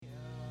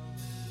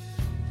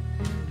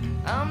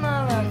I'm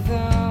not like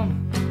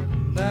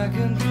them, back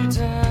and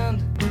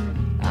pretend.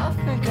 I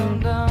think I'm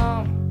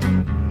dumb,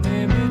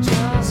 maybe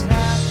just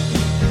happy.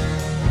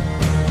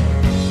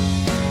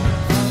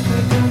 I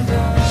think I'm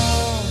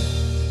dumb.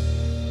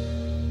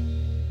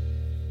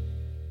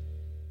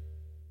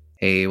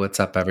 Hey, what's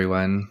up,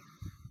 everyone?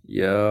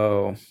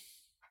 Yo.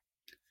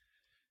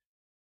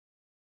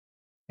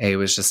 Hey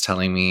was just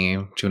telling me,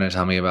 do you want to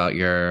tell me about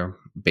your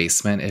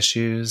basement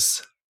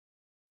issues?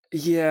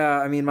 Yeah,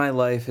 I mean, my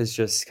life has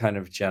just kind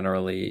of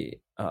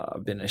generally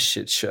been a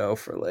shit show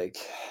for like,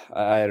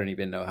 I don't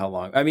even know how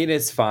long. I mean,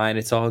 it's fine.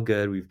 It's all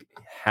good. We're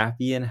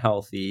happy and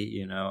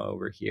healthy,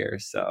 over here.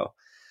 So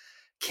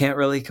can't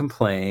really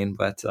complain.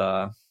 But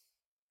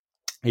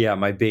yeah,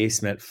 my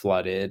basement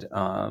flooded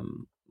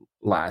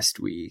last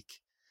week.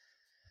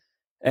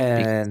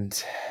 And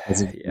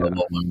Is it yeah,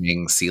 global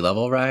warming, sea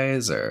level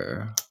rise,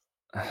 or?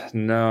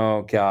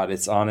 no, God,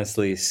 it's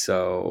honestly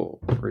so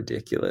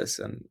ridiculous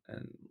and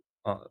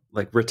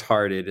like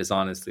retarded is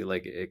honestly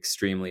like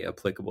extremely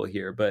applicable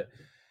here. But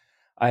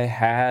I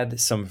had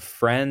some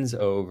friends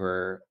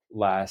over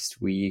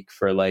last week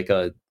for like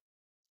a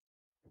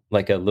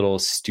little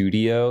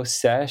studio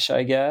sesh,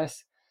 I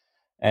guess.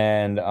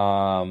 And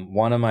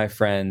one of my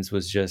friends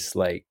was just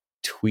like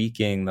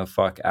tweaking the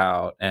fuck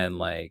out and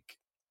like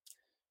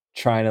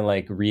trying to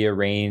like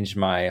rearrange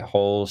my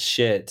whole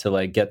shit to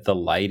like get the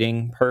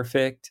lighting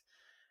perfect.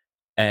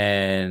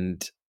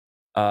 And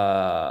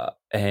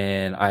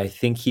I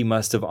think he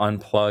must have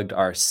unplugged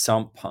our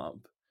sump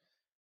pump.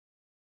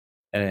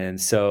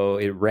 And so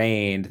it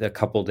rained a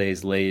couple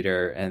days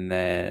later, and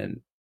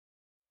then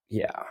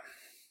yeah.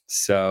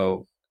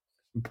 So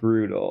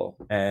brutal.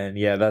 And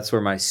yeah, that's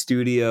where my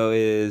studio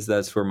is,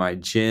 that's where my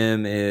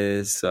gym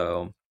is.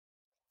 So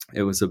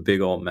it was a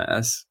big old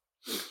mess.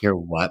 Your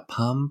what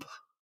pump?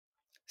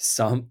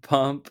 Sump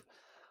pump.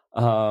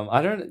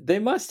 I don't they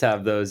must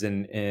have those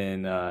in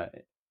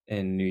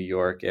New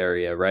York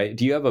area, right?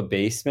 Do you have a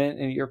basement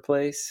in your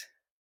place?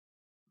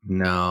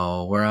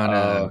 No, we're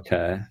Oh,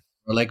 okay.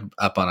 we're like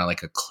up on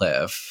like a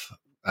cliff.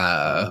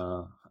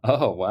 Oh,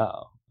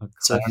 wow. A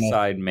So I don't know.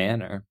 cliffside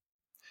manor.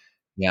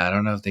 Yeah, I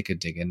don't know if they could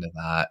dig into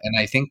that. And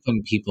I think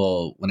when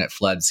it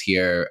floods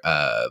here,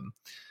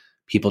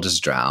 people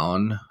just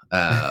drown.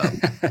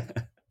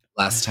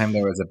 Last time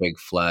there was a big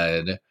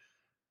flood,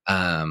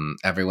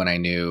 everyone I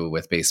knew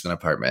with basement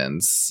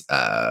apartments,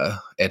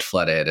 it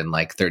flooded and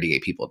like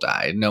 38 people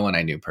died. No one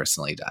I knew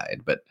personally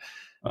died, but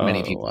Oh, wow.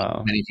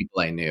 many people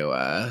I knew.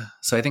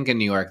 So I think in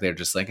New York, they're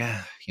just like,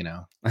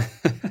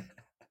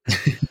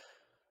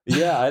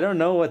 Yeah, I don't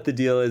know what the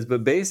deal is,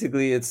 but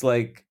basically it's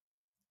like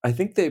I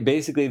think they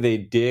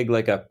dig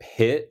like a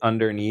pit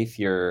underneath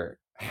your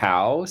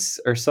house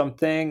or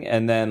something,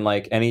 and then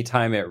like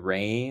anytime it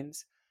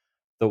rains,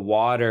 the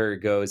water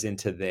goes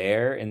into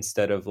there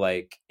instead of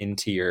like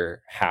into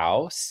your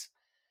house,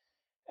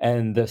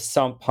 and the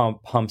sump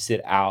pump pumps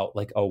it out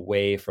like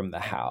away from the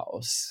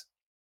house.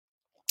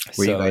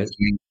 were you So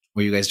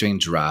guys doing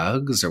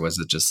drugs, or was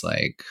it just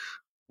like,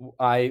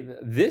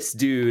 this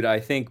dude I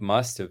think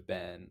must have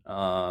been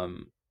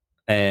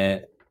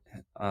and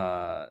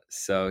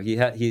so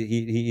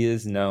he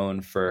is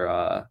known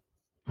for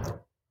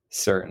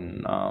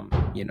certain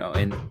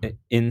in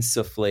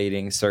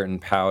insufflating certain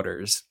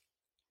powders.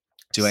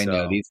 do I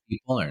know So these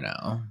people or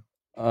no?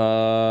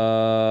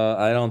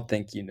 I don't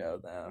think you know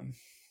them.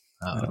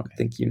 I Oh, don't okay.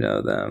 think you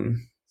know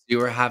them. You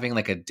were having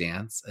like a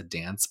dance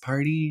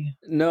party?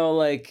 No,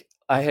 like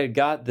I had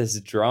got this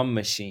drum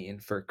machine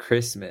for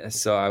Christmas,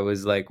 so I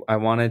was like, I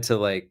wanted to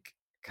like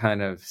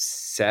kind of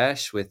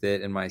sesh with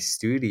it in my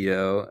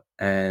studio,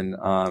 and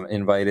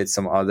invited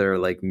some other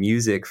like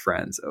music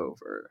friends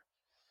over.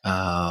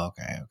 Oh,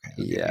 okay, okay,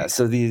 Yeah, okay.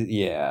 so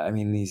I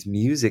mean, these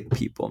music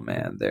people,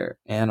 man, they're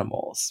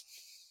animals.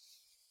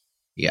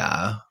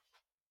 Yeah.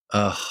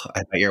 Ugh,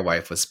 I bet your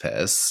wife was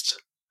pissed.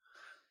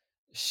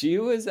 She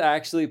was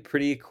actually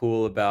pretty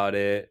cool about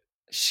it.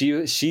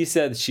 She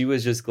said she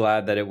was just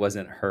glad that it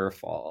wasn't her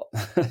fault.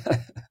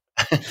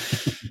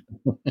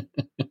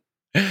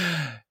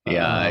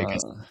 Yeah,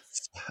 uh,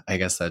 I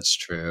guess that's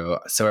true.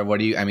 So what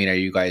do you, I mean, are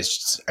you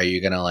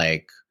gonna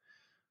like,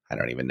 I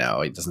don't even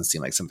know. It doesn't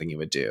seem like something you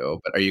would do,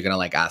 but are you gonna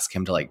like ask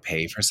him to like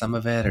pay for some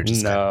of it or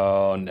just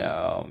kind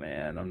no,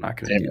 man, I'm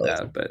not of, gonna do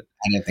that.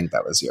 I didn't think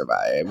that was your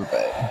vibe,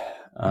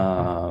 but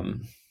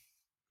Um,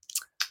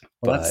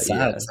 well, that but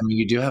yeah, sucks. I mean,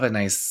 you do have a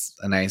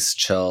nice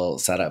chill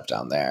setup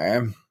down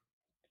there.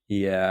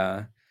 yeah.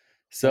 And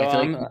So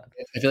I'm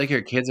I feel like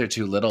your kids are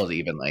too little to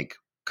even like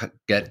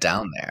get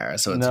down there.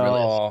 So it's really,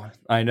 no,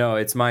 I know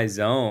it's my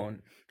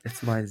zone.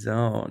 It's my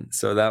zone.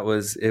 So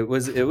it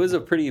was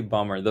a pretty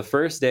bummer. The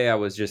first day I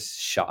was just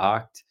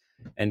shocked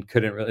and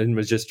couldn't really, and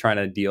was just trying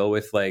to deal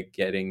with like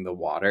getting the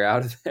water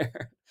out of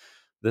there.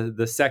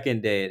 The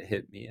second day it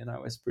hit me and I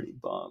was pretty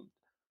bummed.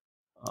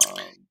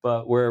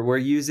 But we're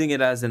using it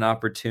as an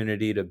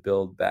opportunity to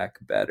build back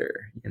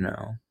better.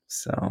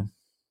 So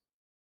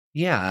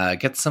yeah,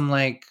 get some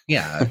like,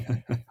 yeah,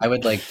 I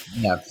would like,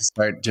 yeah,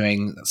 start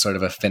doing sort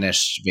of a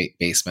finished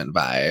basement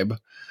vibe,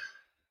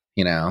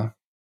 you know?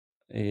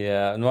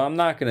 Yeah, no, I'm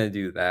not gonna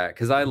do that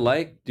because I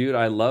like, dude,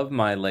 I love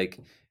my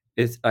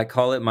I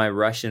call it my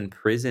Russian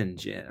prison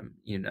gym,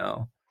 you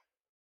know.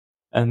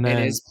 And It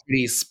then is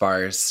pretty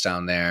sparse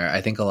down there.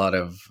 I think a lot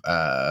of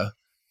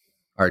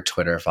our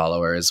Twitter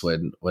followers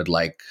would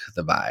like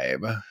the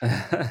vibe.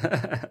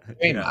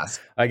 Very yeah, I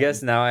masculine.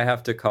 guess now I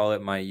have to call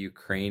it my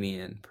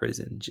Ukrainian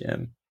prison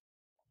gym.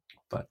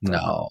 But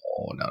No,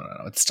 no, no,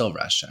 no. It's still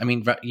Russia. I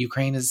mean,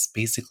 Ukraine is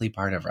basically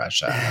part of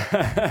Russia.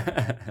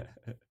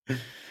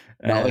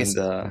 It always.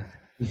 and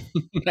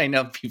I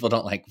know people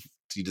don't like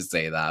you to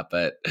say that,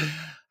 but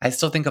I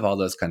still think of all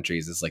those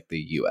countries as like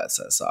the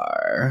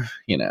USSR.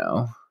 You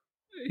know?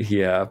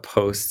 yeah,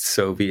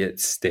 post-Soviet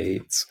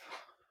states.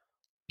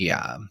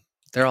 Yeah,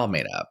 they're all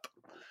made up.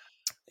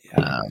 Yeah.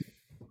 Um,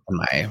 in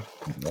my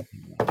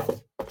opinion. I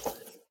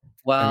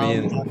Well,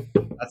 mean,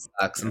 that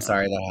sucks. I'm yeah.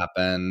 sorry that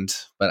happened,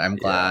 but I'm Yeah.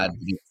 glad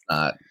it's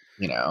not,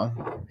 like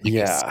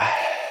Yeah.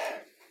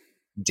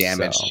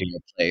 damage So, to your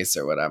place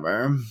or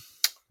whatever.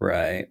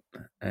 right.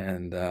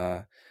 And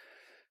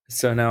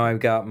so now I've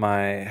got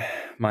my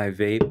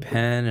vape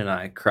pen and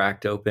I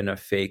cracked open a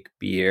fake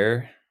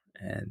beer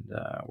and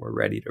we're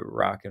ready to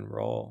rock and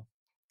roll.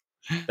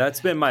 That's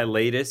been my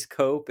latest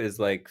cope is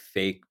like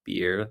fake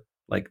beer,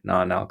 like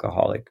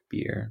non-alcoholic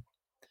beer.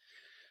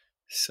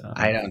 I So,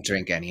 don't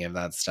drink any of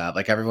that stuff.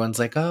 Like everyone's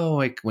like, "Oh,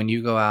 like when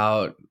you go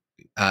out,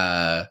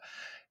 uh,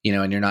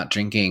 and you're not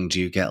drinking, do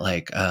you get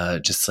like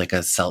just like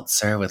a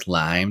seltzer with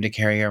lime to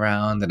carry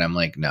around?" And I'm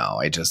like, "No,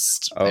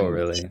 oh I'm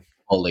really?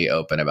 fully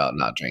open about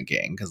not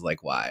drinking because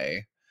like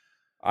why?"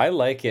 I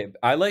like it.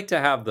 I like to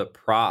have the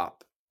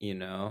prop,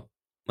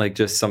 like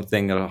just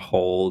something to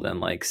hold and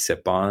like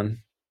sip on.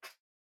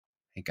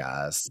 I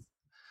guess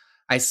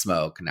I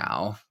smoke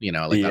now.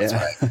 Like that's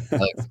what Yeah. I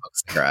like smoke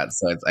cigarettes,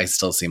 so I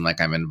still seem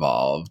like I'm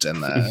involved in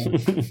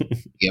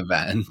the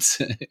event.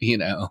 you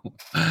know.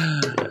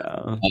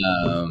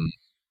 Yeah.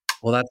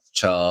 Well, that's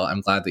chill.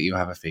 I'm glad that you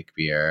have a fake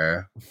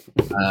beer.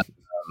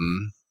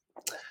 Um,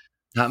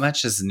 Not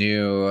much is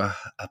new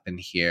up in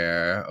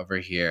here, over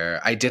here.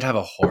 I did have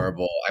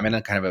I'm in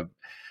a kind of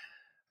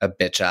a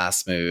bitch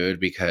ass mood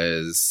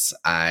because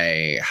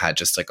I had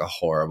just like a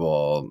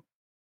horrible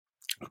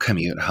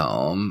commute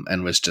home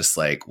and was just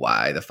like,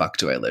 why the fuck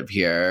do I live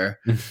here?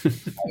 I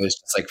was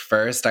just like,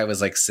 first, I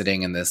was like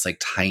sitting in this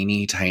like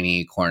tiny,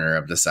 tiny corner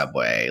of the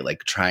subway,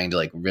 like trying to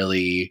like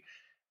really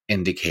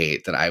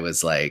indicate that I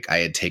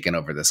had taken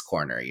over this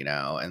corner,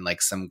 and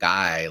like some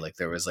guy, like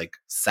there was like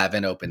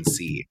 7 open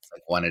seats,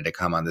 like wanted to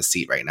come on the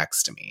seat right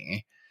next to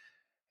me.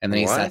 And then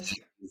he said, What?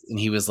 and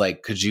he was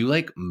like, could you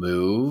like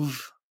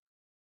move?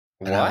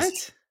 And I was What?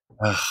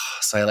 like, ugh.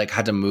 So I like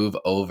had to move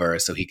over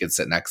so he could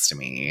sit next to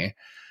me.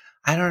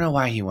 I don't know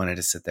why he wanted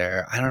to sit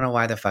there. I don't know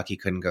why the fuck he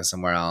couldn't go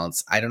somewhere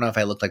else. I don't know if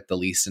I looked like the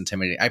least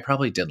intimidating. I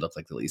probably did look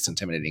like the least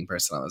intimidating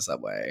person on the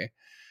subway.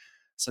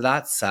 So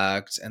that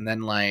sucked. And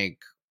then like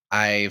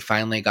I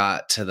finally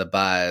got to the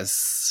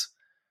bus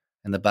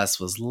and the bus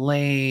was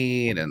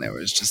late and there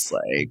was just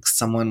like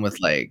someone with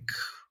like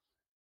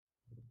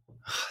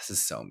this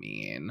is so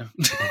mean.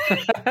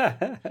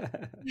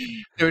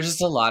 There was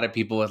just a lot of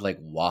people with like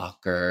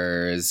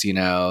walkers,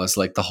 so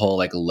like the whole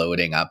like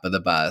loading up of the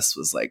bus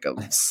was like a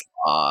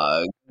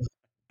slog.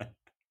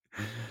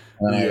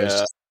 And I was Yeah.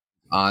 just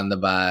on the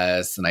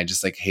bus and I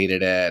just like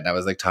hated it. And I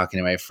was like talking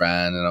to my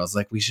friend and I was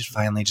like, we should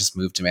finally just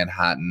move to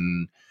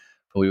Manhattan,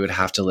 but we would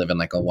have to live in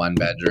like a 1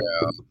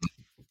 bedroom.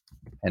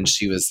 And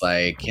she was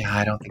like, yeah,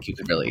 I don't think you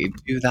could really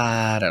do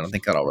that. I don't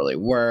think that'll really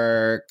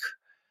work.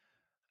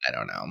 I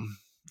don't know.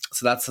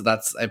 So that's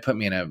it put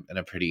me in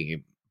a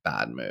pretty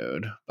bad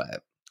mood,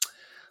 but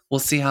we'll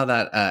see how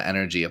that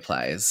energy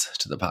applies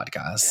to the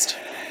podcast.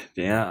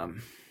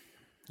 Damn.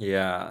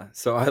 Yeah.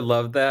 So I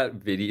love that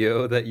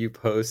video that you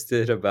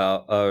posted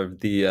about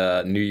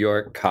the New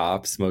York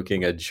cop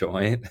smoking a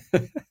joint.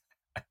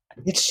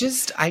 It's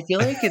just, I feel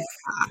like it's,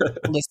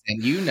 listen,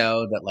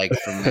 that like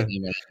for many,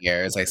 many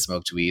years, I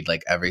smoked weed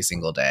like every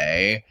single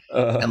day.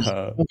 And like, I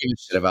uh, don't give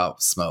a shit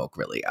about smoke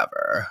really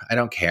ever. I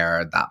don't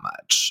care that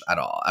much at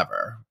all,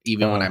 ever,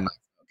 even when uh, I'm not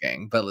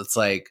smoking. But it's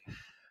like,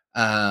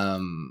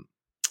 um,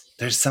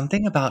 there's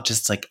something about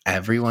just like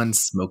everyone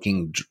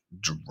smoking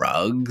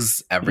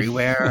drugs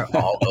everywhere,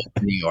 all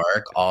over New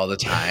York, all the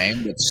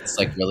time. It's just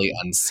like really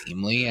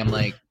unseemly. I'm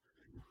like,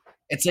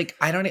 it's like,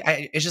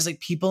 it's just like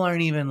people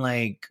aren't even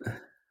like,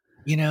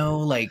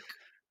 like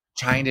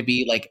trying to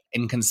be like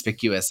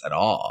inconspicuous at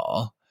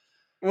all.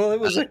 well, it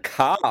was a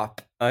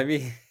cop. I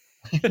mean,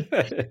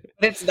 But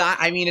it's not,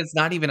 I mean, it's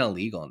not even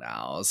illegal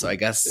now. So I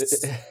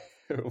guess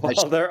I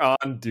while they're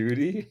on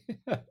duty.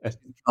 she's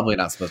probably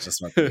not supposed to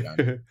smoke weed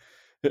on.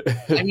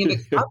 I mean,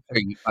 the cops are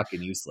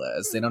fucking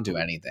useless. They don't do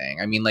anything.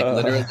 I mean, like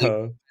literally, I uh,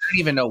 don't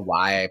even know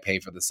why I pay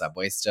for the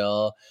subway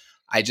still.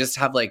 I just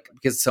have like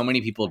because so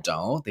many people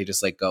don't. They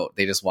just like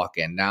they just walk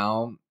in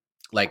now.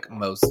 Like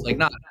most, like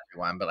not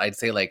everyone, but I'd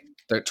say like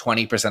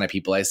 20% of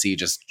people I see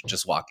just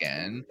walk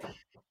in,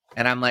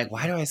 and I'm like,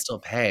 why do I still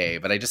pay?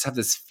 But I just have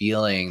this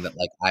feeling that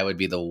like I would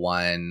be the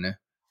one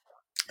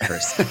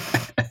person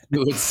who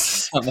would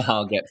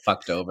somehow get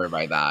fucked over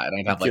by that, and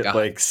I'd have like Get a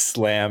like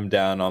slammed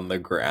down on the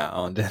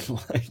ground and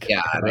like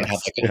yeah, and I'd have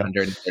arrest like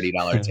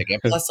 $130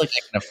 ticket. Plus, like I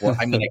can afford.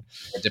 I mean, I can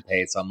afford to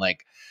pay, so I'm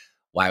like,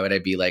 why would I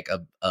be like a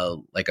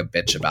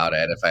bitch about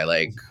it if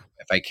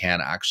I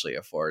can actually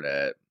afford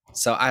it?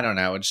 So I don't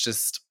know. It's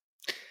just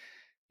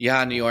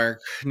yeah, New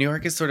York. New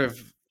York is sort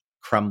of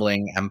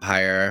crumbling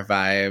empire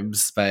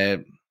vibes,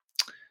 but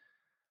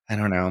I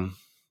don't know.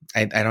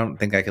 I don't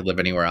think I could live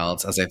anywhere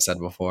else, as I've said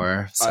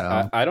before.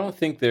 So I don't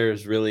think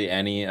there's really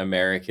any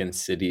American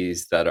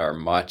cities that are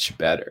much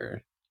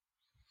better.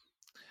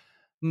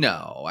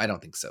 no, I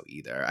don't think so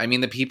either. I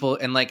mean, the people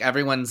and like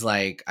everyone's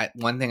like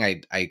one thing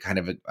I kind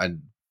of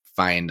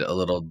find a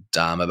little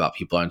dumb about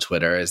people on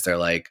Twitter is they're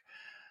like,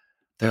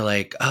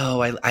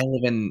 oh, I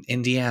live in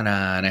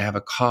Indiana and I have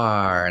a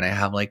car and I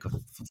have like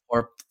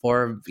four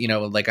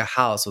like a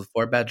house with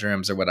 4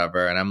 bedrooms or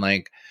whatever, and I'm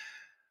like,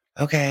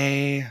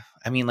 okay.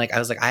 I mean, like I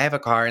was like, I have a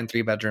car and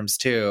 3 bedrooms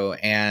too,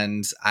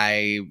 and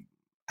I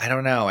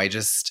don't know. I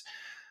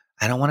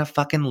don't want to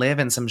fucking live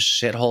in some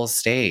shithole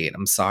state.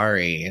 I'm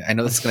sorry. I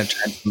know this is going to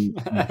turn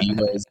some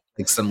viewers,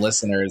 like some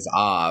listeners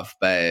off,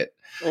 but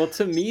Well,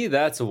 to me,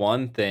 that's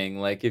one thing.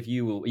 Like, if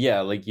you, yeah,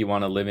 like you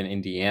want to live in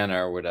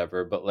Indiana or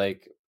whatever, but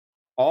like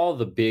all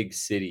the big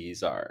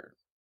cities are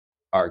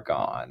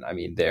gone. I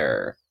mean,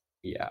 they're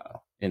yeah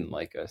in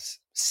like a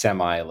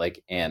semi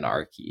like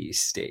anarchy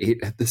state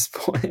at this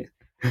point.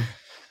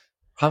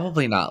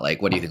 probably not like,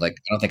 what do you think? Like,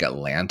 I don't think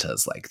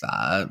Atlanta's like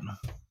that.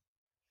 Or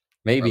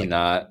Maybe like,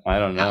 not. I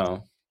don't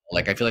know.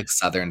 like I feel like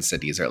southern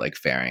cities are like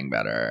faring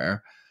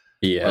better.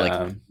 Or like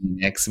Yeah,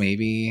 Phoenix,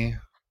 maybe.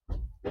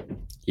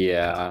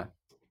 yeah,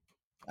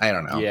 I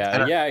don't know. yeah, I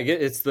don't. yeah. I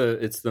get it's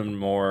the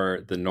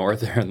more the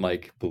northern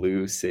like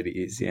blue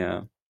cities.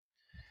 Yeah.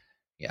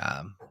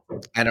 Yeah,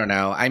 I don't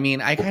know. I mean,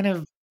 I kind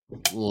of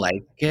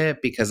like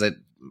it because it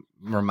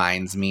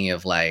reminds me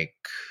of like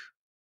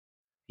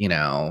you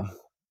know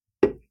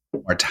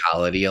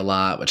mortality a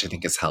lot, which I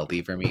think is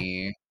healthy for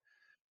me.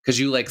 Because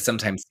you like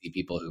sometimes see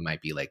people who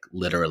might be like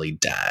literally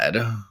dead,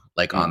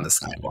 like on the Mhm.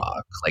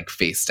 sidewalk, like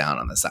face down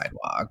on the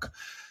sidewalk,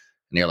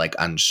 and you're like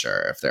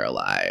unsure if they're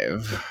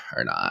alive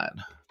or not.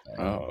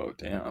 Oh,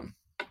 damn.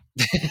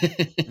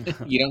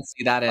 You don't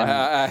see that in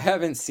I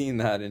haven't seen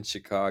that in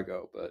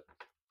Chicago, but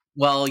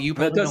well, you that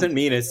probably don't doesn't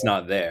mean it's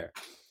not there.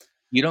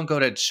 you don't go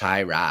to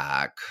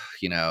Chirac,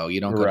 you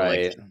don't go to like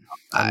Right.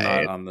 I'm not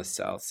side. on the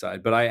south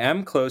side, but I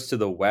am close to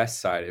the west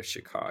side of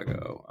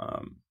Chicago,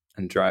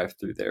 and drive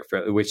through there,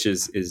 which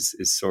is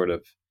sort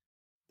of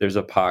there's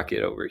a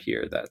pocket over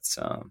here that's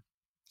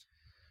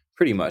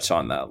pretty much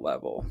on that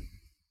level.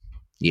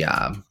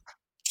 Yeah.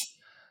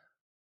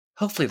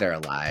 Hopefully they're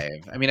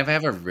alive. I mean, if I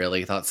ever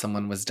really thought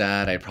someone was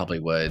dead, I probably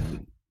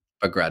would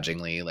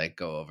begrudgingly like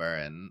go over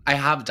and I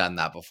have done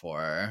that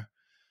before.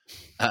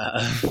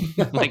 Uh,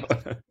 like,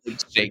 like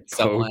shake Like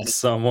poke someone.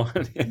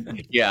 someone.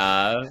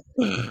 Yeah.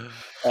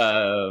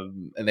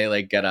 And they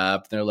like get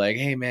up, they're like,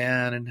 "Hey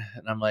man." And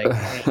I'm like,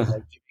 "Hey, like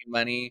give me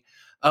money."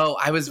 Oh,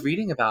 I was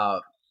reading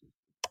about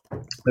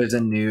there's a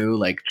new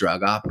like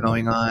drug op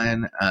going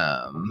on.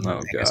 Oh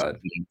I guess God. we're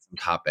getting some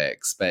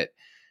topics, but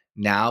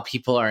now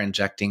people are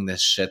injecting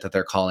this shit that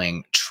they're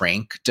calling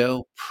Tranq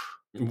dope.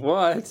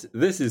 What?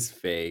 This is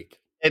fake.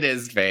 It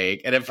is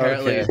fake, and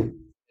apparently Okay.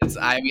 it's.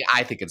 I mean,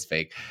 I think it's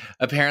fake.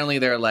 Apparently,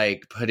 they're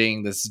like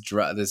putting this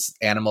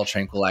animal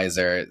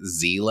tranquilizer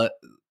Zila.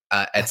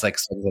 It's like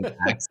sort of an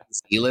X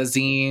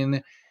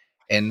Zilazine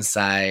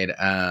inside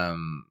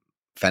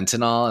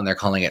fentanyl, and they're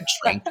calling it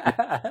Tranq.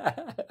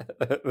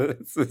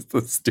 This is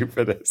the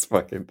stupidest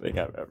fucking thing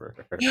I've ever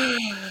heard.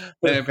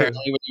 And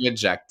apparently, when you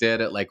inject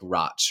it, it like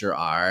rots your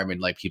arm, and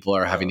like people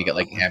are having to get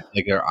like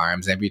like their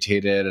arms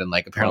amputated, and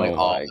like apparently Oh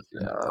my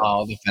God.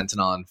 all the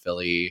fentanyl in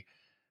Philly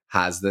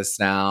has this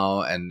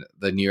now, and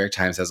the New York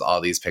Times has all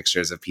these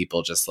pictures of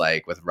people just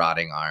like with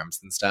rotting arms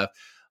and stuff.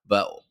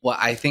 But what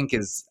I think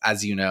is,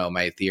 as you know,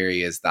 my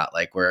theory is that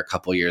like we're a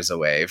couple years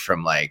away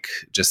from like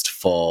just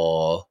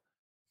full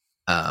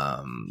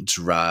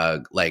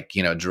drug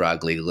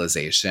drug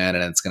legalization,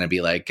 and it's going to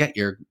be like get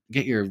your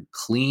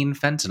clean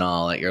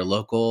fentanyl at your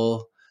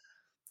local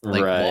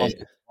like Right.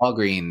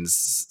 Walgreens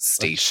A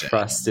station,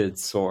 trusted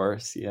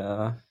source.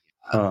 Yeah.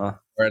 Huh.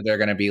 or they're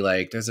going to be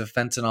like there's a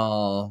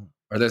fentanyl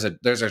or there's a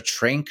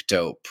Tranq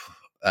dope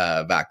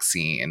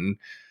vaccine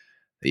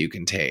that you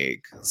can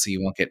take so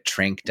you won't get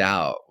tranked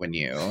out when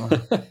you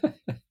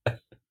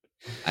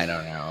I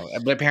don't know.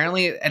 But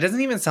apparently it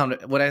doesn't even sound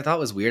what I thought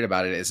was weird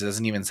about it is it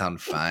doesn't even sound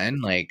fun.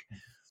 Like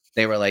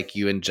they were like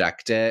you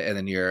inject it and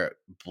then you're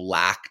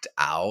blacked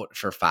out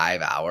for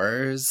 5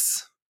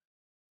 hours.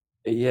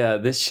 Yeah,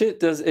 this shit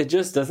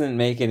just doesn't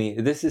make any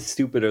this is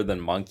stupider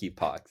than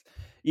monkeypox.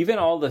 Even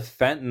all the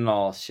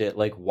fentanyl shit,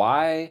 like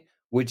why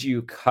would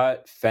you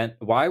cut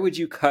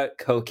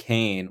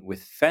cocaine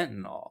with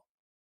fentanyl?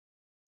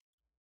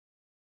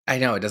 I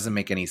know it doesn't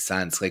make any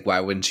sense. Like why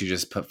wouldn't you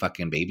just put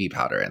fucking baby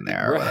powder in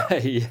there or whatever?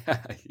 Right, yeah,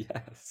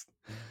 yes.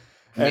 It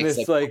And makes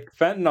it's like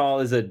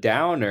fentanyl is a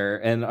downer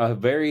and a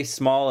very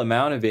small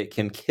amount of it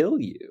can kill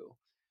you.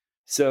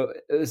 So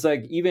it was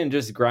like even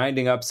just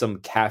grinding up some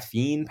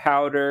caffeine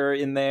powder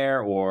in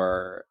there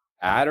or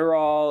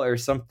Adderall or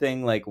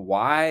something. Like,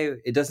 why?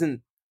 It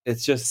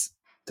just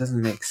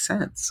doesn't make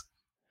sense.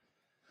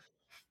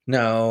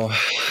 No,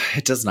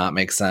 it does not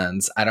make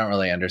sense. I don't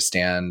really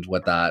understand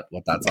what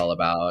that's all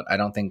about. I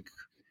don't think,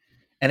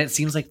 and it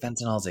seems like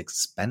fentanyl is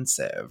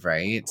expensive,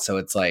 right? So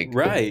it's like,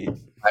 Right.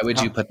 why would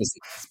you put this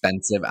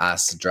expensive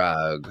ass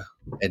drug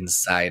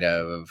inside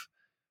of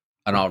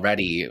an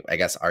already, I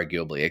guess,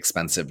 arguably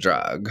expensive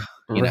drug?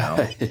 You know,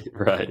 Right.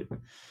 Right.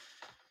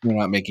 you're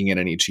not making it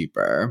any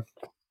cheaper.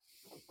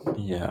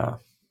 Yeah.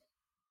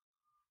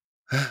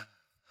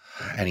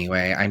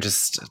 Anyway,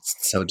 it's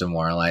so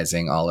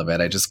demoralizing, all of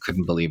it. I just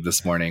couldn't believe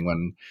this morning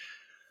when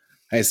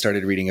I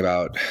started reading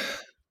about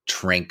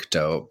Tranq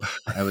dope.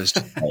 I was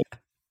just like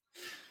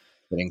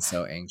getting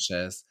so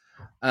anxious.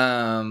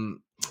 All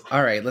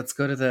right, let's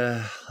go to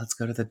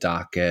the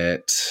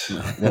docket.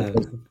 What were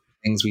the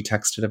things we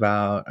texted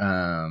about?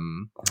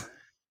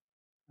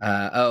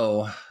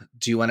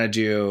 Do you want to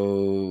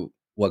do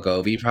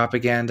Wegovy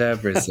propaganda,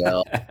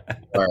 Brazil,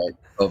 or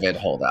COVID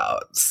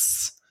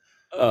holdouts?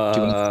 Do you want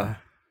to do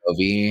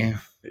Wegovy?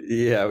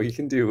 Yeah, we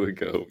can do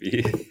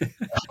Wegovy.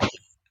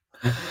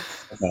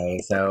 Okay,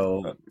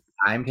 so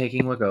I'm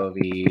taking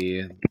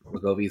Wegovy.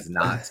 Wegovy's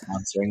not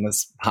sponsoring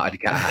this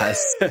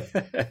podcast,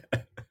 but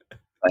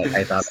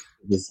I thought I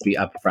would just be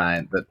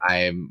upfront that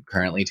I'm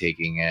currently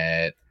taking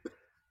it.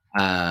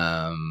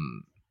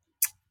 And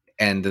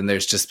then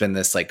there's just been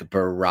this like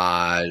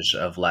barrage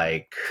of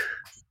like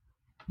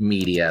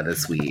media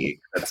this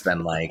week that's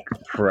been like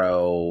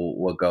pro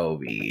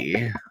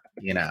Wegovy,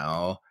 you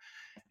know.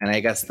 And I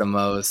guess the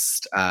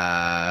most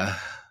kind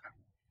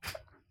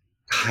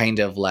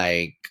of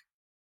like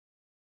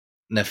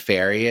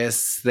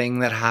nefarious thing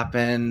that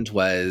happened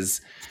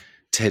was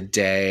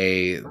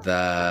today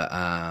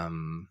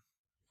the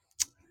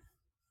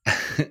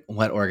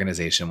what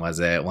organization was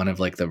it? One of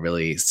like the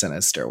really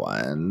sinister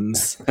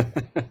ones.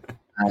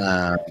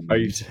 Are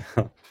you?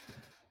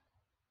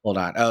 Hold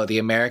on. Oh, the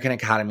American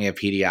Academy of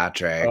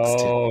Pediatrics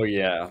Oh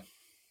yeah.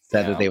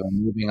 said that they were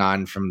moving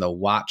on from the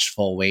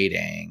watchful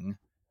waiting,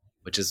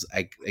 which is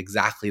like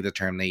exactly the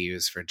term they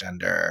use for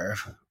gender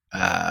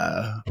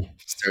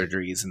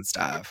surgeries and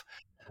stuff.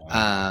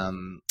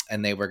 And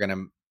they were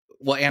gonna,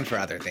 well, and for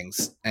other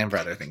things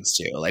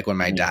too. Like when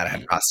my dad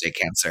had prostate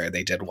cancer,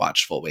 they did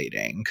watchful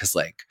waiting because,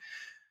 like,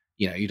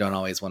 you know, you don't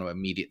always want to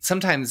immediate.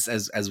 Sometimes,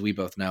 as we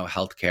both know,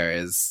 healthcare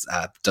has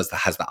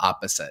the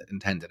opposite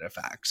intended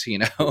effect. You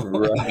know,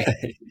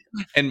 Right.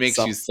 and makes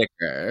you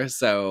sicker.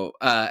 So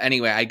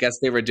anyway, I guess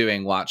they were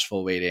doing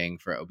watchful waiting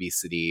for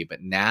obesity,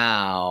 but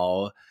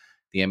now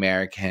the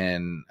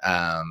American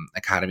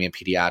Academy of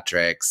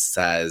Pediatrics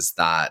says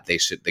that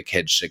the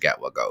kids should get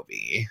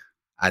Wegovy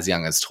as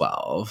young as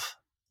 12,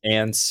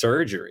 and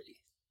surgery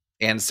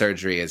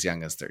as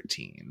young as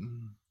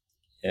 13.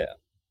 Yeah.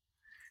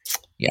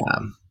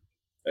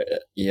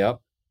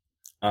 Yep.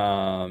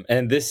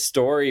 And this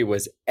story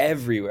was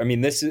everywhere. I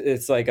mean,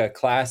 it's like a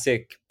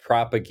classic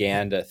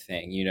propaganda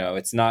thing, you know.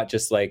 It's not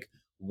just like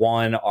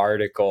one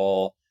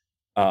article,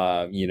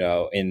 you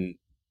know, in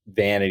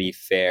Vanity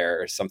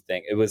Fair or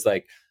something. It was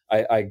like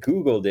I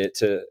Googled it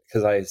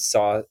because I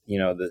saw, you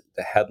know, the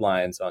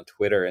headlines on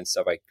Twitter and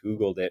stuff. I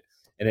Googled it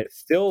and it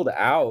filled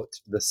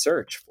out the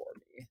search for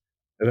me.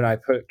 And then I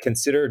put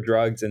consider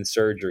drugs and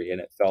surgery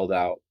and it filled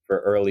out for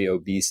early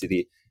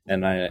obesity.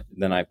 And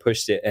then I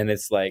pushed it and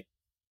it's like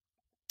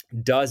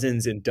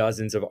dozens and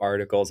dozens of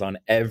articles on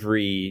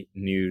every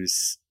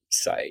news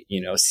site, you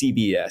know,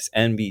 CBS,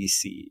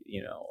 NBC,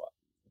 you know,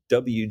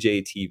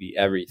 WJTV,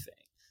 everything.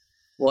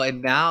 Well,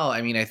 and now,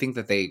 I mean, I think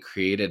that they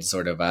created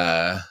sort of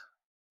a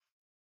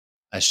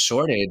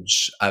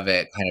shortage of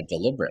it kind of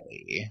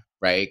deliberately,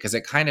 right? Because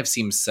it kind of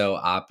seems so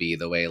oppy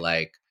the way,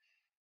 like,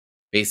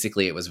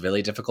 basically it was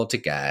really difficult to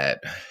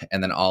get.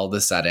 And then all of a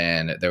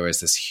sudden there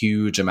was this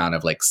huge amount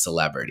of like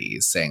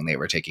celebrities saying they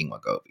were taking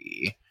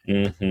Wegovy.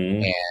 Mm-hmm.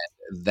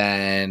 And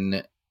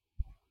then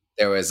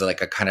there was like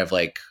a kind of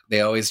like,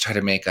 they always try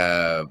to make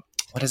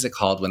what is it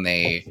called when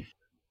they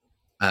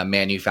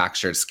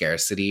manufactured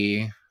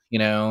scarcity, you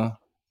know?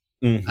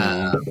 Mm-hmm.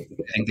 I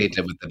think they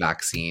did with the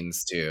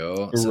vaccines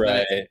too. So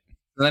right.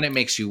 then it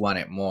makes you want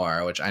it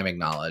more, which I'm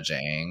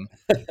acknowledging.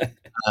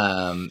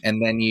 And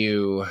then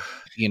you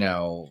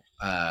know,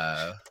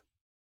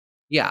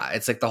 yeah,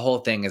 it's like the whole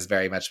thing has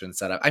very much been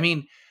set up. I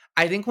mean,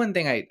 I think one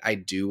thing I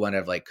do want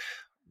to like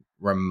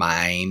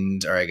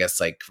remind, or I guess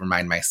like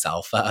remind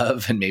myself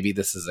of, and maybe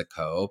this is a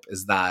cope,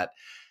 is that,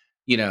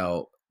 you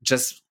know,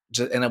 just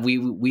and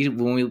when we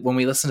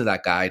listened to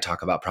that guy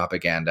talk about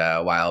propaganda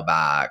a while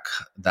back,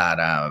 that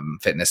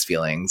Fitness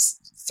Feelings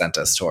sent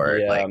us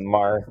toward, like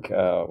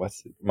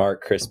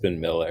Mark Crispin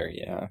Miller,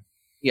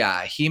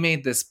 yeah, he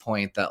made this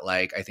point that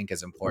like I think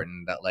is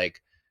important, that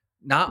like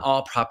not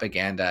all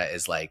propaganda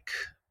is like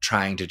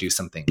trying to do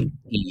something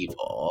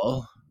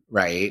evil,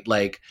 right?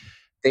 Like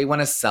they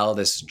want to sell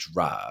this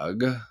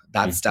drug.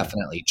 That's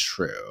definitely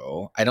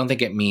true. I don't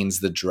think it means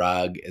the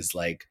drug is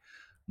like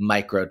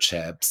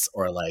microchips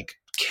or like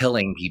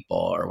killing people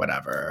or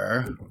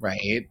whatever,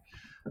 right?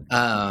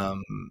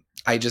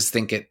 I just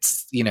think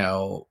it's,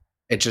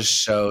 it just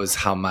shows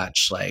how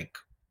much like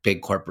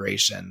big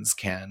corporations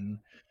can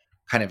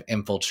kind of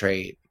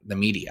infiltrate the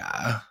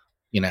media,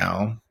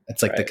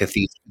 It's like the Right.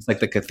 cathedral. It's like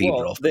the Well,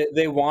 cathedral.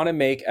 they want to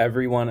make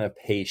everyone a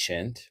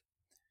patient.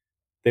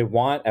 They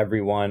want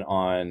everyone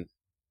on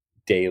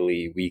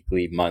daily,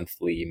 weekly,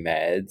 monthly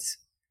meds,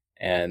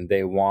 and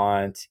they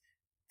want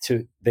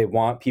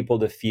people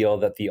to feel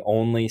that the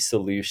only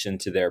solution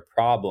to their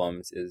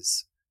problems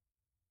is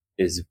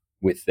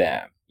with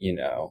them,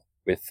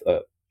 with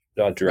a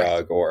Right.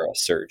 drug or a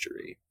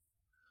surgery.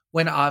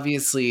 When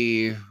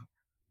obviously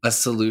a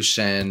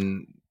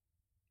solution,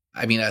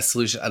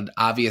 an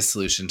obvious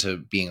solution to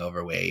being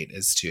overweight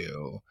is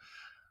to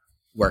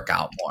work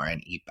out more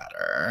and eat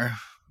better.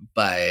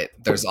 But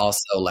there's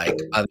also like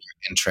other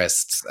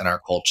interests in our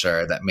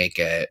culture that make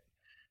it,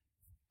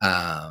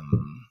 I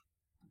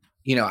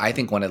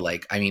think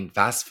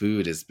fast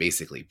food is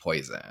basically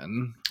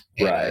poison,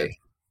 and Right.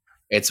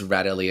 it's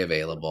readily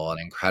available and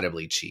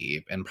incredibly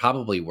cheap and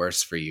probably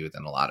worse for you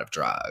than a lot of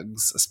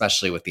drugs,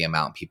 especially with the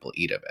amount people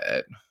eat of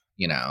it,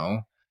 you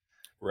know?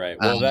 Right. Uh,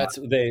 Well, that's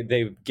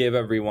they give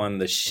everyone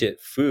the shit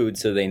food,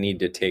 so they need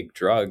to take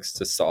drugs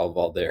to solve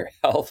all their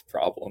health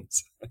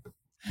problems.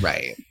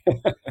 right.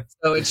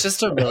 So it's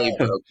just a really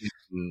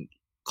broken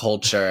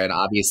culture, and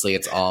obviously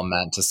it's all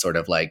meant to sort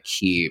of like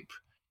keep,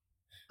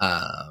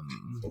 to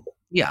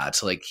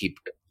like keep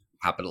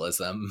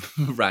capitalism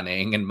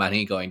running and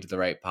money going to the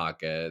right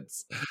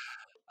pockets.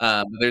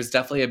 There's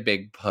definitely a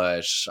big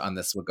push on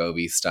this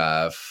Wegovy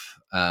stuff.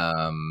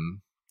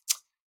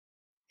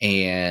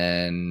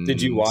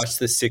 Did you And watch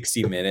the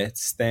 60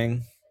 Minutes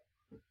thing?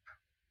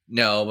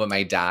 no, but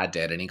my dad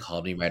did, and he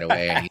called me right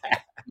away, and he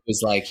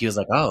was like,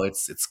 "Oh,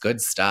 it's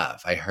good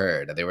stuff. I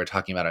heard they were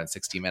talking about it in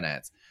 60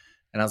 Minutes,"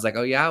 and I was like,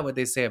 "Oh yeah, what'd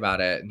they say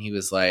about it?" And he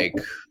was like,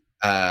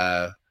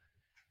 uh,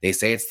 "They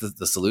say it's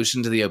the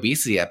solution to the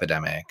obesity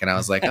epidemic," and I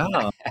was like,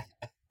 "Oh."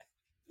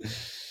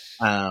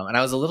 And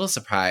I was a little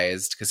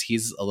surprised because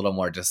he's a little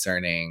more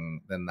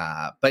discerning than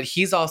that, but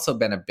he's also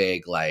been a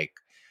big like,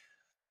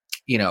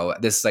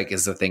 this like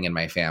is a thing in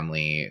my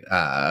family,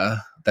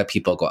 that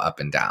people go up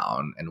and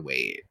down in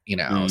weight, so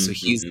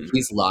Mhm.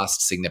 he's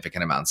lost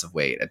significant amounts of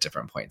weight at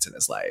different points in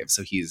his life,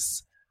 so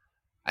he's,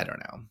 I don't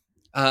know.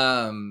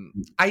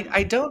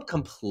 I don't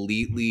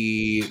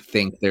completely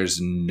think there's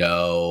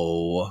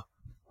no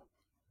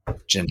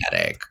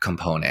genetic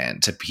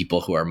component to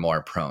people who are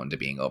more prone to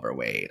being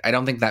overweight. I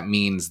don't think that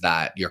means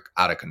that you're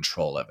out of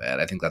control of it.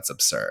 I think that's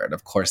absurd.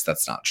 Of course,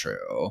 that's not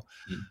true.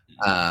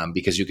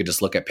 Because you could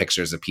just look at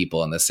pictures of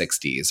people in the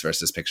 60s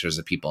versus pictures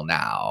of people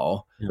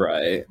now.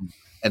 Right.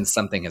 And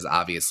something has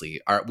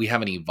obviously, we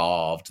haven't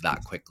evolved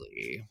that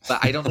quickly.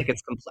 But I don't think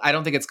I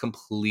don't think it's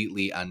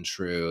completely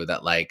untrue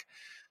that like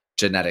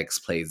genetics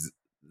plays.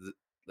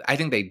 I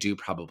think they do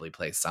probably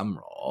play some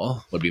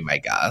role, would be my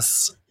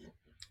guess.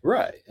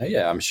 Right.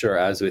 Yeah, I'm sure,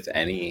 as with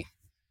any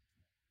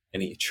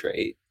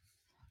trait.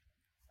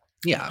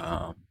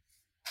 Yeah.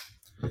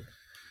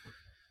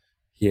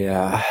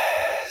 Yeah.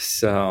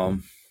 So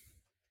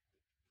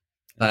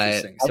But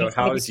interesting. I So just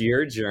want to be, how's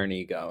your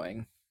journey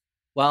going?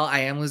 well, I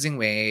am losing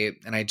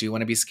weight and I do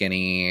want to be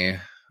skinny.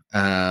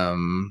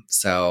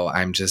 So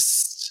I'm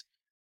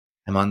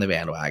on the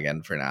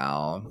bandwagon for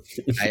now.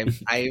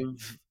 I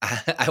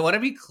want to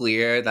be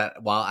clear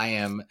that while I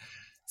am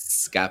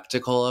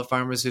skeptical of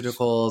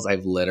pharmaceuticals,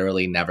 I've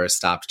literally never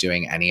stopped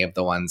doing any of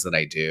the ones that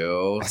I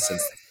do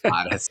since the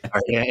pod has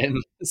started.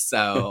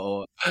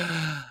 So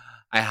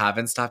I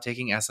haven't stopped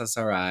taking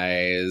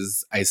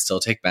SSRIs. I still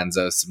take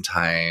benzos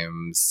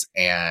sometimes,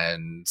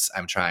 and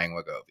I'm trying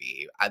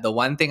Wegovy. The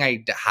one thing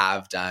I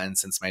have done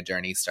since my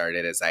journey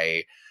started is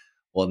I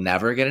will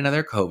never get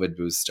another COVID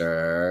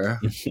booster.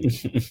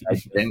 I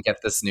didn't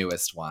get this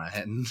newest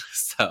one.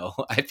 So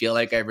I feel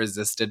like I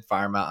resisted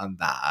pharma on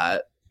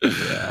that.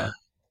 Yeah.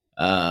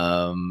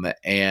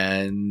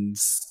 And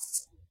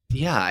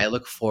yeah, I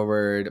look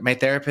forward. My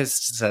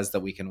therapist says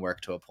that we can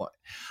work to a point.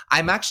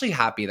 I'm actually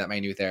happy that my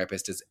new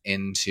therapist is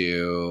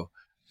into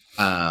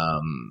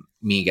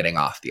me getting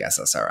off the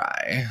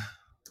SSRI.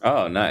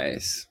 Oh,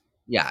 nice.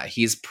 Yeah,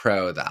 he's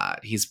pro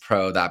that. He's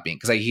pro that being,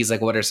 because he's like,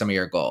 "What are some of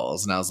your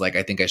goals?" And I was like,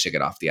 "I think I should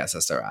get off the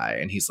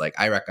SSRI." And he's like,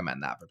 "I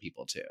recommend that for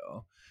people too."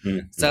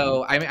 Mm-hmm.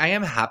 So I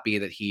am happy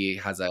that he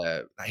has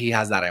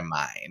that in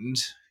mind.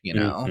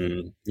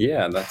 Mm-hmm.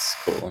 Yeah, that's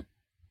cool.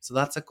 So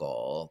that's a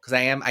goal, because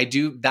I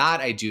do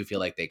feel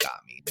like they got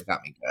me. They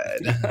got me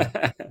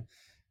good.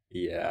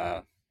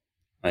 Yeah,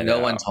 I No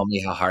one know. told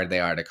me how hard they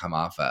are to come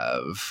off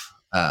of.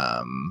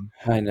 I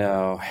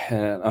know.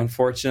 And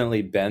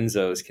unfortunately,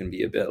 benzos can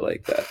be a bit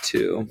like that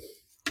too.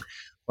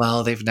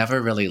 Well, they've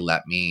never really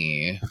let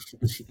me.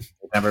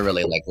 They've never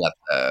really like let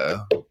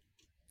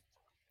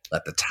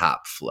the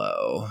tap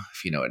flow,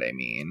 if you know what I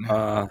mean.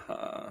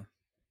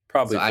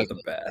 Probably So for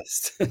the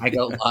best. I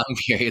go long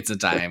periods of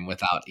time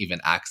without even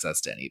access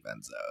to any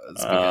benzos,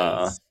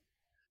 because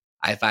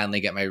I finally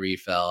get my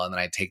refill and then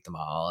I take them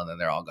all and then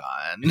they're all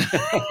gone.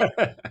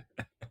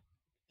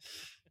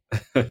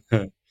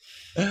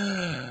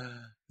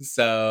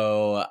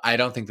 So I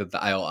don't think that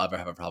I will ever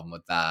have a problem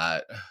with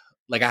that.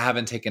 Like, I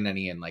haven't taken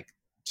any in like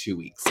 2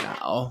 weeks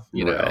now,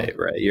 you know. Right,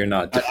 right. You're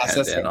not But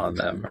dependent on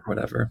them or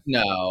whatever.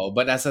 no,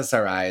 but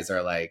SSRIs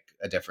are like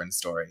a different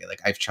story.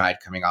 Like, I've tried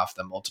coming off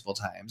them multiple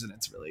times and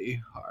it's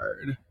really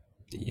hard.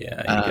 Yeah,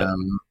 you get.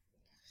 Um,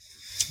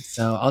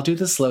 so I'll do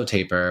the slow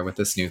taper with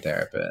this new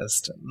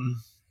therapist.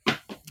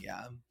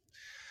 Yeah.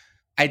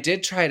 I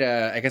did try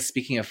to, I guess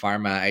speaking of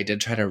pharma, I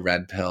did try to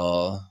red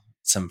pill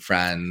some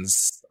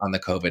friends on the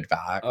COVID Oh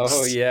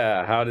vax.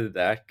 yeah, how did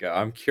that go?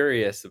 I'm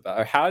curious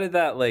about how did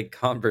that like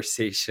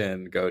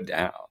conversation go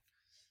down?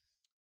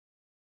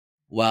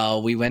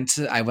 Well, I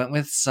went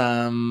with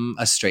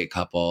a straight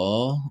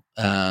couple.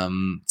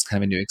 It's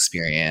kind of a new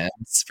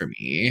experience for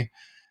me.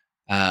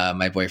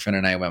 My boyfriend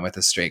and I went with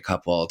a straight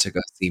couple to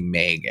go see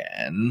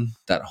Megan,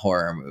 that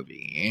horror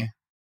movie.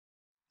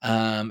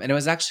 And it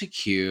was actually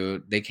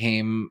cute. They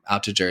came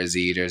out to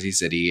Jersey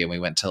City, and we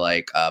went to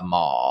like a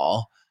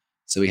mall.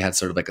 So we had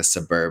sort of like a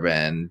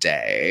suburban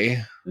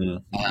day.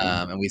 Mhm.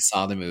 And we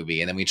saw the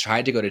movie, and then we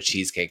tried to go to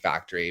Cheesecake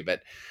Factory,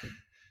 but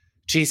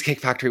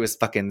Cheesecake Factory was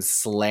fucking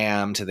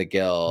slammed to the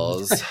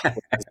gills.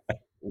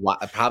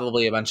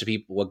 Probably a bunch of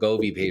people,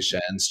 Wegovy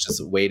patients,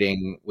 just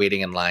waiting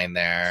in line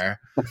there.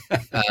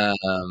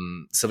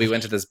 So we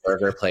went to this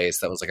burger place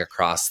that was like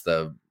across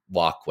the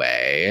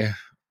walkway.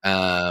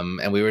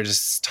 And we were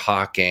just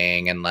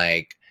talking and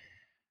like,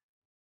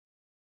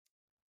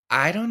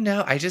 I don't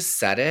know. I just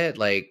said it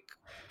like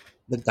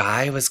the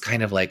guy was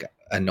kind of like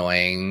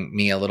annoying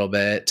me a little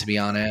bit, to be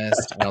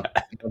honest. I don't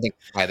think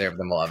either of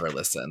them will ever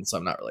listen, so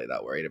I'm not really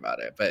that worried about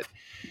it. But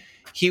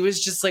he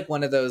was just like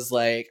one of those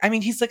like, I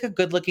mean, he's like a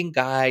good looking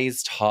guy.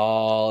 He's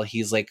tall.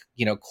 He's like,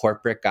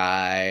 corporate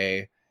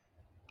guy.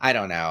 I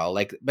don't know.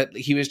 Like, but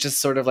he was just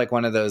sort of like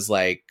one of those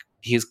like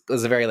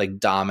was a very like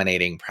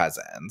dominating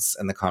presence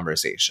in the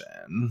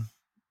conversation,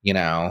 you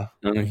know?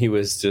 And he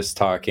was just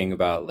talking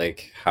about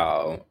like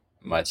how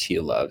much he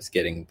loves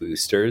getting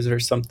boosters or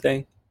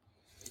something.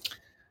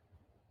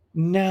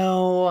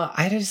 No,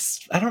 I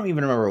don't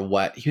even remember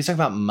what he was talking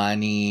about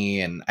money.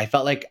 And I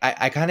felt like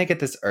I kind of get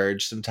this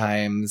urge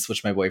sometimes,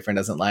 which my boyfriend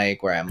doesn't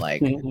like, where I'm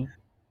like,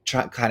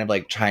 kind of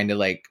like trying to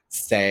like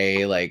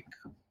say like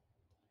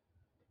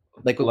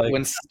Like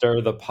when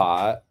stir the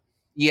pot.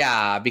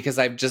 yeah, because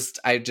I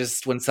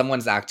just when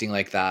someone's acting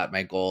like that,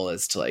 my goal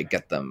is to like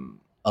get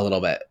them a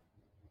little bit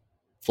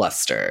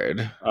flustered,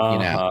 you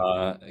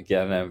know.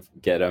 Uh-huh.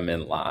 Get him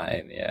in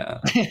line. Yeah.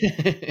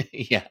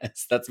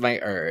 Yes, that's my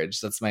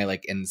urge. That's my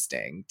like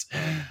instinct. So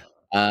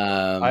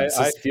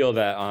I feel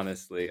that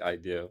honestly. I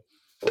do.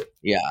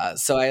 yeah,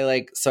 so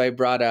I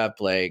brought up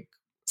like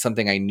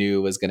something I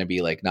knew was going to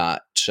be like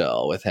not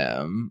chill with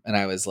him, and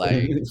I was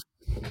like,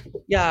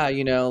 yeah,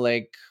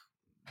 like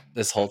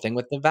this whole thing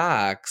with the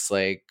vax,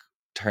 like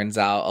turns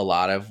out a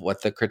lot of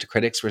what the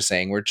critics were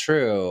saying were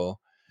true.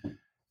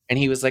 And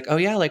he was like, "Oh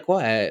yeah, like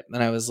what?"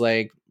 And I was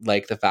like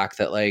the fact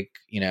that like,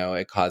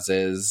 it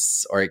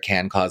causes or it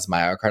can cause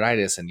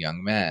myocarditis in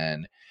young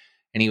men.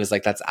 And he was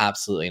like, "That's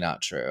absolutely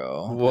not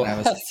true." And I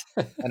was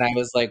What? and I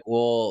was like,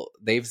 "Well,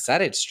 they've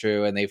said it's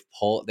true and they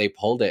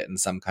pulled it in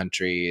some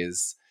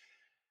countries."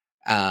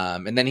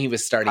 And then he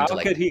was starting to How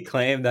like could he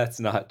claim that's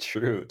not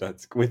true?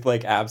 That's with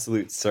like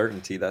absolute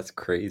certainty. That's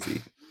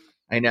crazy.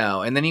 I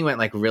know. And then he went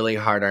like really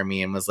hard on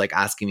me and was like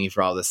asking me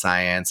for all the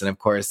science. And of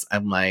course,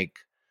 I'm like,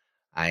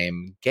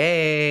 I'm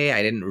gay.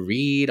 I didn't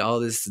read all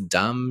this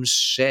dumb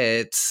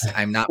shit.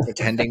 I'm not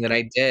pretending that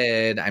I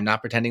did. I'm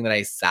not pretending that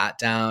I sat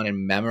down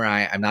and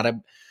memorized. I'm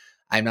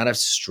not a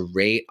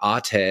straight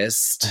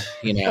autist,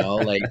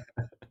 like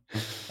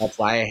that's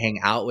why I hang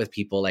out with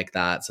people like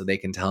that so they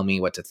can tell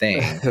me what to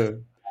think.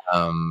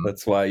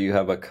 That's why you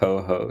have a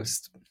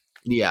co-host.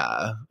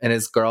 Yeah. And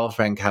his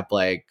girlfriend kept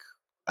like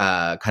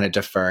kind of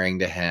deferring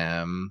to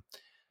him.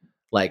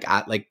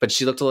 But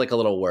she looked like a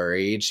little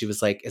worried. She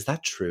was like, "Is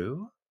that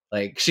true?"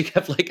 Like she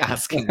kept like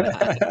asking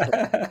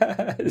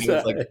that. Is He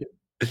was like,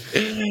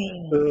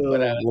 that...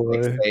 when I Oh was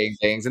like boy. saying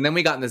things, and then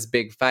we got in this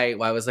big fight.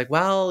 Where I was like,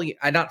 "Well,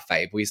 I not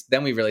fight." We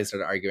really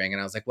started arguing, and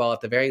I was like, "Well,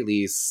 at the very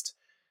least,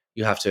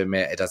 you have to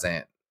admit it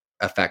doesn't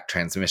affect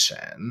transmission."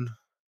 And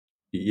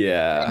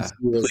Yeah.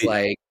 he was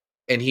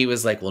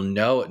Please. like, "Well,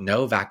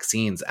 no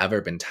vaccine's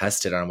ever been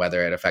tested on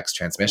whether it affects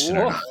transmission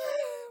or What? not."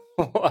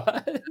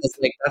 What? I was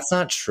like, "That's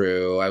not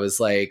true." I was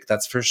like,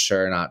 "That's for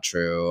sure not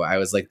true." I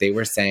was like, "They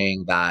were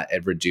saying that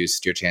it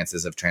reduced your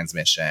chances of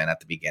transmission at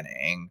the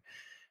beginning."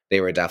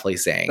 They were definitely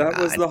saying That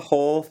was that. the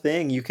whole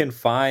thing. You can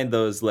find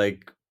those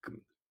like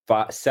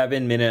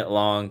 7-minute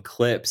long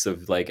clips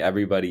of like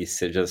everybody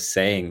just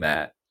saying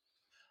that.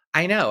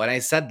 I know. And I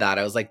said that.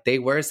 I was like, they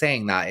were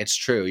saying that. It's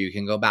true. You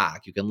can go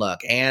back, you can look.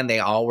 And they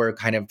all were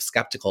kind of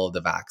skeptical of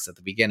the vax at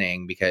the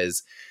beginning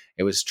because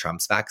it was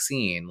Trump's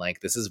vaccine.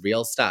 Like, this is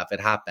real stuff. It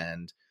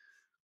happened.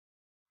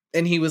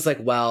 And he was like,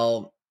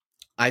 well,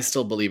 I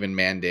still believe in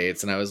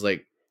mandates. And I was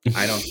like,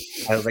 I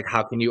was like,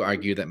 how can you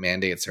argue that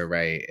mandates are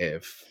right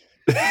if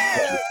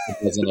it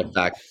doesn't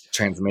affect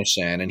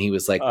transmission. And he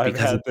was like, I've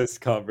because had of, this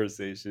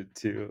conversation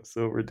too.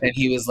 So and he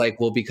ridiculous. was like,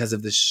 well, because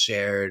of the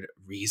shared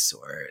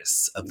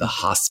resource of the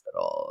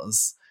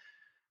hospitals.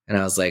 And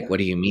I was like, what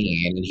do you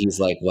mean? And he's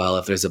like, well,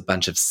 if there's a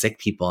bunch of sick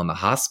people in the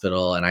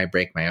hospital and I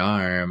break my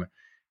arm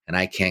and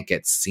I can't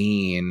get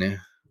seen,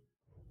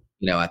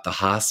 at the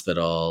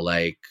hospital,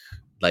 like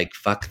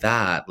fuck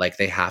that. Like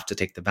they have to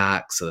take the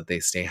back so that they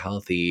stay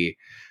healthy,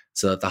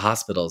 so that the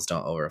hospitals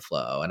don't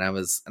overflow. And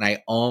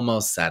I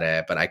almost said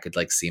it, but I could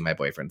like see my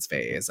boyfriend's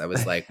face. I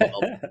was like,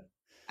 well,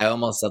 I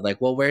almost said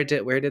like, well, where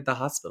did the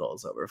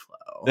hospitals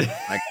overflow?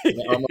 Like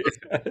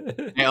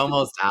I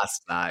almost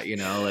asked that,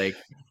 like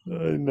I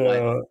what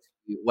know.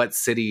 what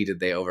city did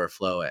they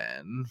overflow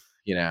in?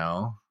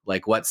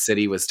 Like what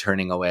city was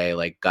turning away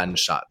like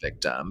gunshot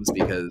victims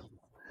because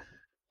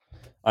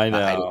I I, I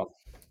know.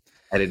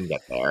 I didn't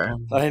get there.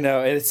 I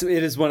know. It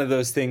is one of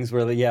those things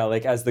where, yeah,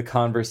 like as the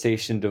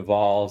conversation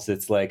devolves,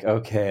 it's like,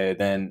 okay,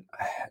 then,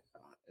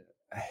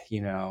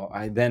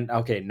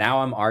 okay,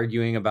 now I'm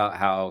arguing about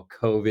how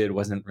COVID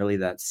wasn't really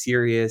that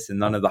serious and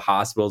none of the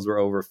hospitals were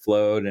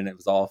overflowed and it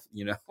was all,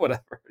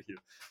 whatever,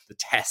 the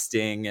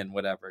testing and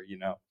whatever,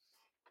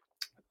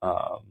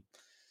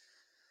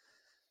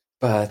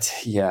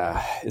 but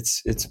yeah,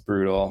 it's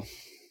brutal.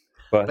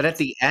 But But at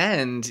the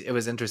end, it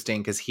was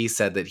interesting because he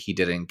said that he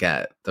didn't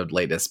get the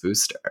latest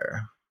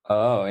booster.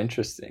 oh,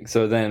 interesting.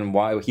 So then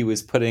why he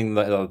was putting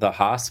the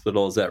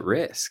hospitals at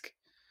risk?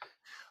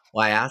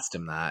 Well, I asked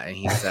him that, and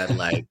he said,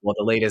 like, well,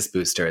 the latest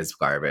booster is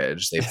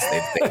garbage. He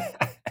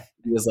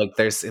was like,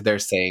 they're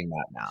saying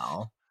that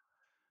now.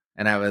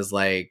 And I was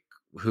like,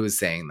 who's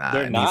saying that?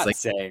 They're And he's not like,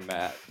 saying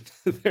that.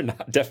 They're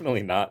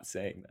definitely not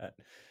saying that.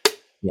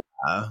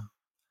 yeah.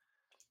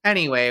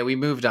 Anyway, we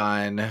moved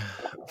on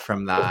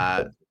from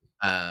that.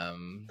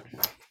 And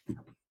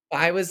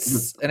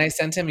I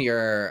sent him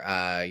your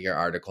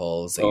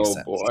articles that you Oh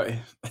sent. boy.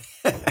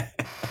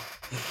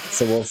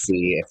 So we'll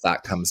see if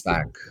that comes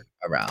back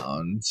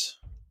around.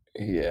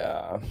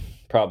 Yeah,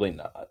 probably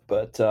not.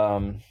 But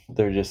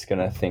they're just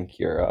gonna think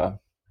you're a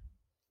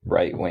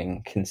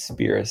right-wing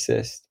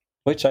conspiracist,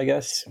 which I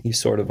guess you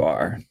sort of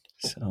are.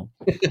 So,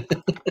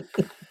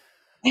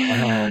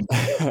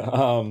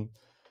 um,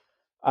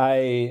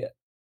 I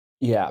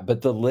yeah,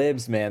 but the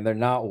libs, man, they're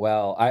not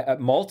well.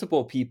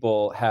 Multiple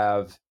people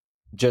have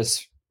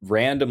just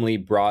randomly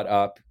brought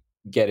up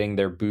getting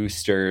their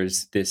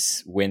boosters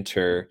this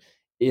winter,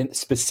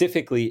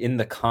 specifically in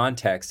the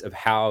context of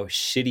how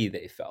shitty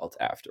they felt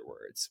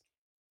afterwards.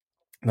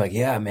 Like,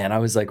 yeah, man, I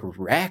was like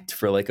wrecked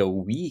for like a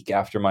week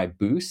after my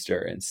booster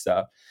and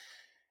stuff.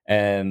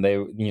 And they,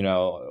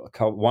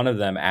 one of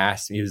them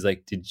asked me, he was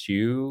like, "Did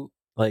you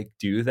like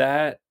do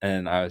that?"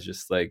 And I was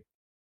just like,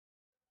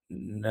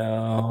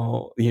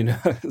 no,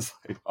 it's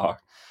like, oh,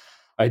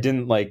 I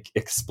didn't like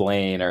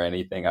explain or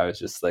anything. I was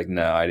just like,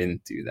 no, I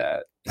didn't do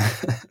that.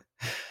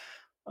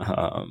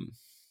 um,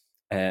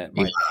 and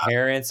Yeah. my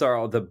parents are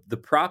all the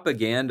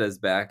propaganda is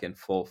back in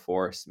full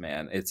force,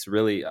 man. It's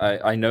really,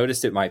 I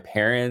noticed it. My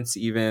parents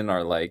even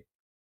are like,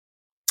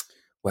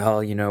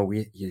 well,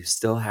 you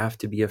still have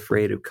to be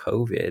afraid of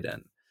COVID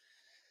and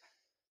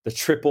the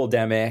triple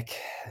demic.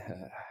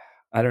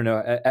 I don't know.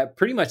 At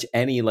pretty much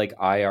any like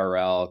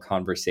IRL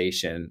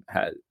conversation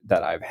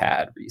that I've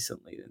had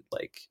recently,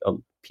 like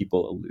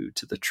people allude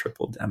to the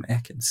triple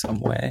demic in some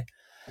way.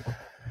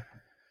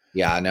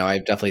 Yeah, no,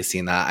 I've definitely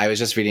seen that. I was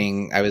just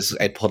reading.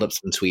 I pulled up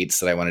some tweets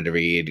that I wanted to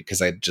read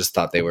because I just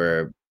thought they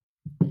were,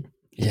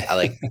 Yeah.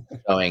 like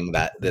showing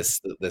that this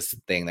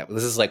thing that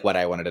this is like what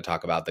I wanted to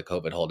talk about, the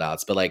COVID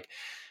holdouts. But like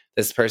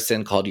this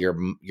person called your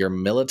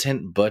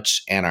militant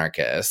butch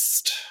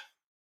anarchist,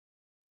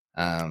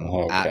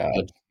 Oh at God.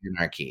 Butch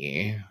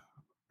Anarchy,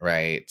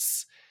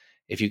 writes,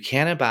 if you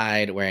can't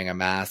abide wearing a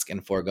mask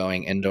and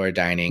foregoing indoor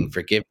dining,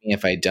 forgive me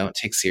if I don't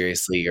take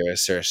seriously your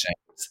assertions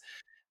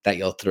that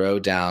you'll throw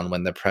down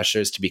when the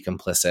pressures to be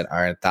complicit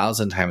are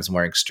 1,000 times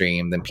more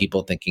extreme than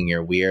people thinking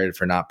you're weird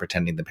for not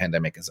pretending the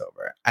pandemic is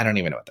over. I don't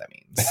even know what that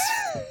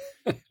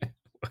means.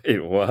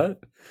 Wait,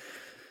 what?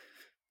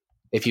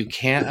 If you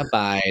can't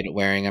abide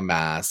wearing a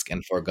mask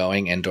and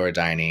foregoing indoor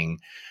dining,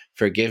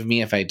 forgive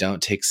me if I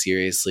don't take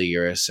seriously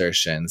your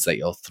assertions that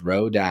you'll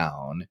throw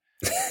down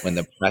when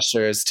the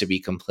pressures to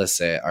be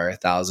complicit are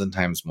 1,000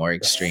 times more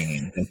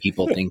extreme than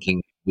people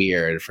thinking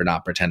weird for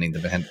not pretending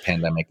the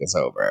pandemic is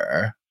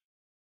over.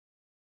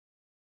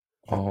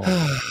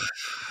 Oh,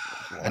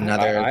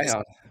 Another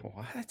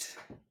what?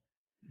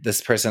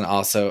 this person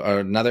also, or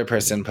another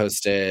person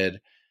posted,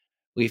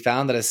 we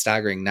found that a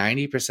staggering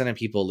 90% of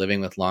people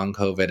living with long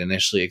COVID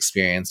initially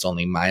experienced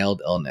only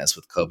mild illness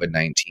with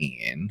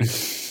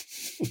COVID-19.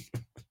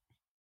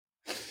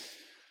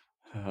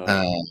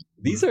 Um,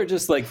 These are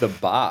just like the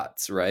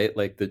bots, right?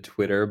 Like the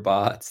Twitter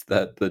bots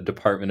that the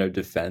Department of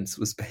Defense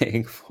was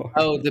paying for.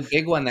 oh, the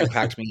big one that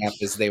cracked me up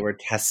is they were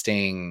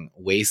testing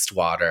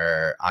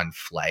wastewater on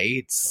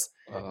flights.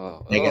 I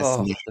guess,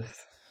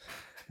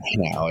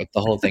 the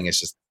whole thing is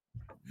just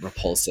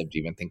repulsive to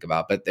even think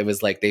about. But it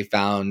was like they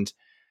found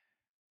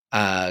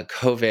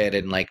COVID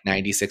in like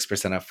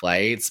 96% of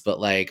flights, but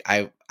like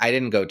I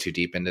didn't go too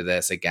deep into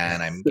this.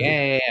 Again, I'm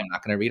gay. I'm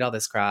not going to read all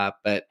this crap,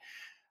 but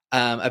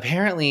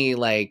apparently,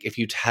 like if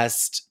you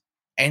test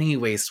any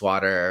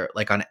wastewater,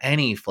 like on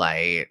any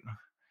flight,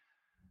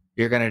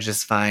 you're going to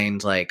just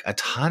find like a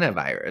ton of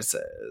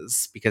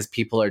viruses because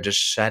people are just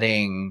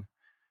shedding,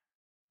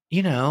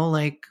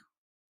 like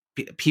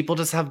people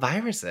just have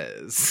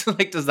viruses.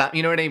 Like, does that,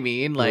 you know what I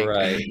mean? Like,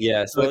 Right.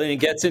 Yes. so Well, and it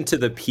gets into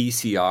the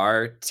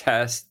PCR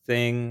test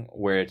thing,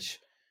 which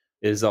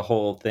is a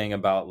whole thing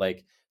about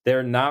like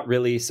they're not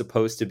really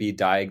supposed to be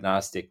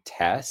diagnostic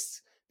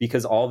tests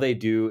because all they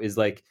do is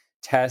like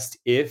test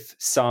if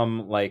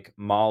some like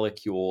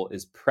molecule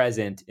is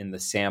present in the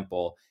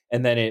sample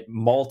and then it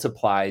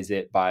multiplies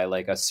it by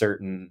like a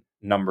certain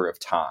number of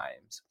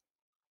times.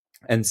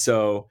 And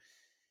so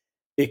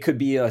it could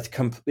be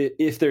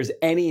if there's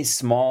any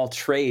small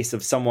trace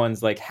of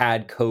someone's like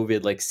had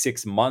COVID like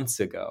 6 months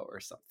ago or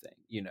something,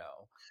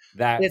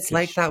 that it's could,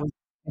 like that.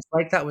 It's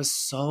like that with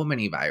so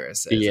many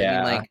viruses. I mean,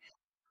 yeah, like,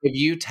 if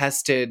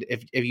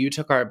you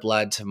took our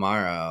blood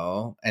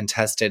tomorrow and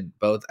tested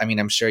both, I mean,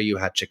 I'm sure you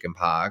had chicken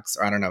pox,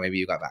 or I don't know, maybe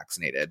you got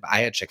vaccinated, but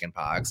I had chicken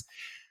pox.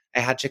 I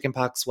had chicken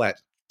pox,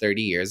 what,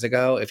 30 years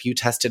ago? If you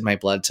tested my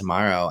blood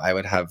tomorrow, I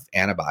would have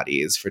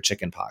antibodies for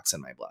chicken pox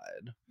in my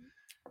blood.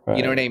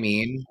 You know what right. I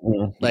mean?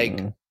 Like,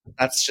 Hmm.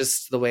 that's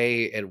just the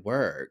way it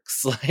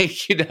works.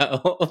 Like, Yeah,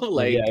 I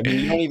like mean,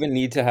 you don't even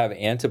need to have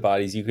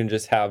antibodies. You can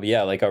just have,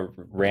 yeah, like a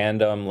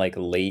random, like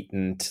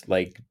latent,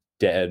 like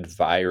dead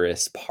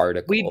virus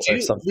particle or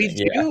something.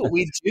 Yeah,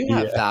 we do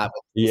have yeah, that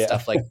with yeah,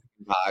 stuff like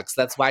chickenpox.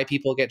 That's why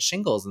people get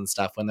shingles and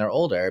stuff when they're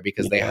older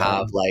because they yeah.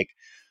 have like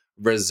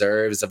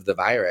reserves of the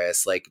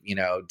virus, like,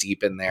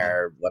 deep in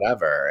their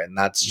whatever. And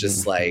that's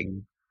just like,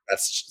 Mhm.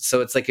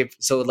 so it's like,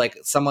 like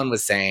someone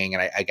was saying,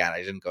 and I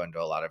didn't go into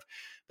a lot of,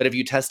 but if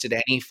you tested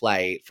any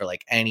flight for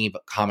like any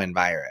common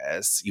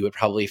virus, you would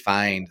probably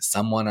find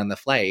someone on the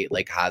flight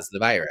like has the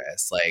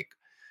virus, like,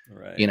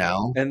 Right.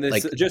 And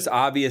it's like, just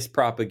obvious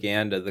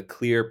propaganda, the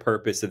clear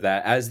purpose of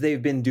that, as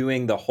they've been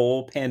doing the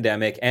whole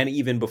pandemic and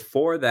even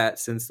before that,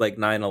 since like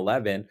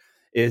 9/11,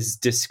 is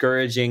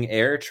discouraging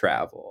air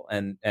travel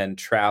and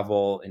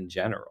travel in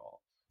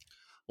general.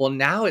 well,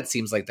 now it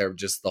seems like they're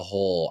just the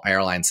whole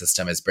airline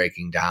system is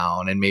breaking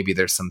down, and maybe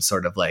there's some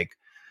sort of like,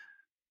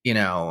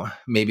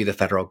 maybe the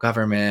federal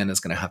government is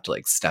going to have to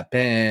like step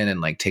in and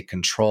like take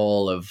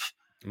control of,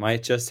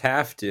 Might just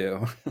have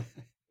to.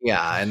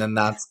 yeah, and then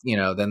that's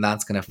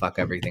going to fuck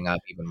everything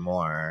up even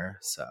more.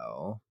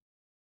 So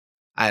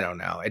I don't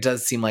know. It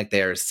does seem like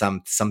there's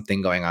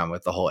something going on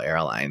with the whole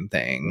airline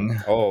thing.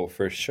 Oh,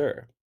 for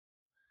sure.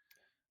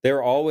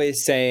 They're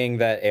always saying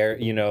that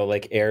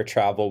like air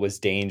travel was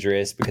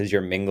dangerous because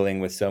you're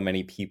mingling with so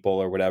many people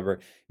or whatever.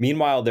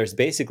 Meanwhile, there's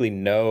basically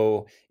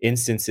no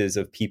instances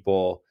of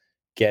people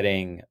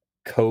getting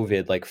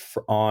COVID like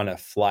on a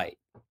flight.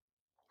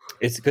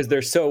 It's because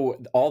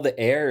all the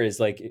air is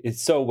like,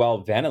 it's so well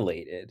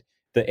ventilated.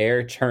 The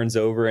air turns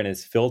over and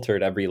is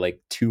filtered every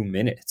like 2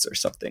 minutes or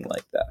something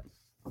like that.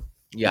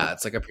 Yeah,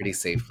 it's like a pretty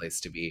safe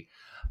place to be.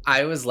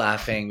 I was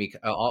laughing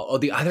because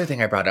the other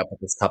thing I brought up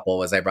with this couple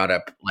was I brought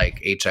up like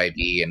HIV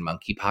and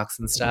monkeypox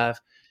and stuff.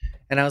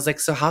 And I was like,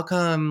 so how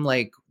come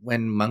like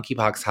when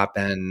monkeypox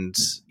happened,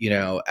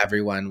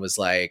 everyone was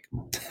like,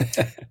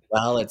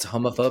 well, it's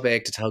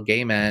homophobic to tell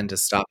gay men to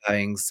stop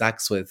having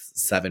sex with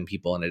 7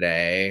 people in a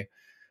day,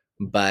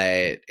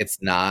 but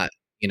it's not,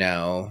 you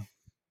know,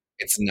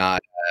 it's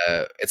not,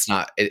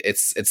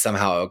 it's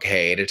somehow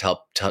okay to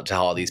tell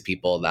all these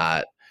people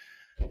that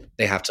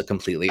they have to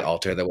completely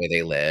alter the way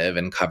they live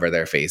and cover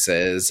their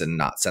faces and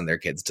not send their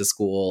kids to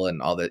school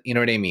and all that. You know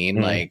what I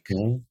mean? Like,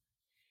 Mhm.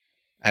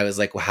 I was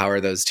like, well, how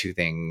are those two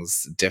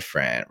things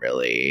different,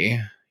 really?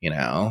 You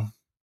know?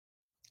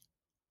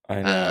 I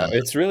Uh, know.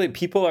 It's really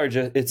people are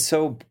just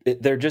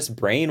they're just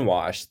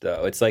brainwashed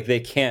though. It's like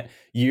they can't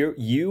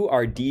you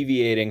are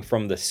deviating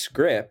from the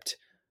script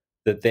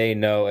that they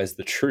know as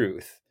the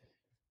truth.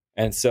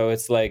 And so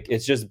it's like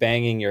it's just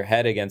banging your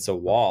head against a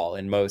wall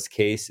in most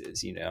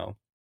cases.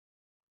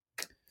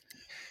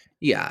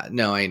 yeah,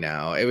 no, I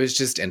know. It was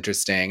just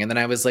interesting. And then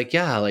I was like,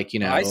 yeah, like,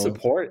 I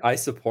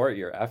support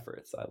your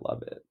efforts. I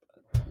love it.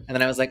 and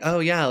then I was like, oh,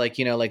 yeah, like,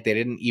 like they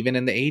didn't, even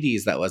in the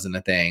 80s, that wasn't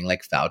a thing.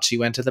 Like Fauci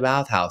went to the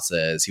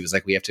bathhouses. He was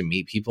like, we have to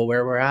meet people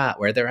where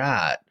they're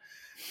at.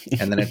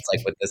 And then it's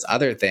like with this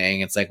other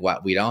thing, it's like,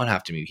 what? We don't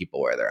have to meet people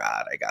where they're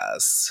at, I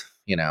guess.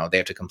 They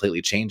have to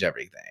completely change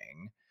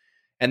everything.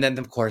 And then,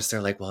 of course,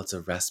 they're like, well, it's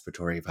a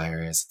respiratory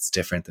virus. It's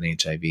different than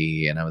HIV.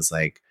 And I was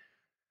like,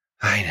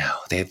 I know.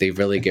 They've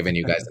really given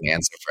you guys an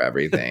answer for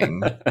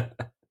everything.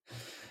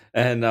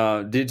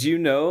 And did you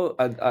know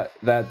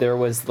that there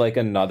was like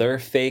another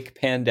fake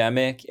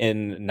pandemic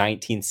in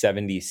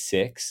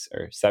 1976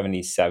 or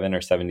 77 or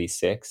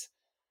 76?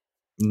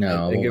 I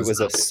No, think what it was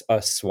was that?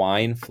 a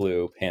swine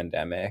flu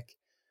pandemic.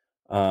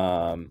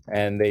 And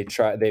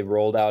they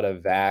rolled out a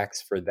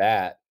vax for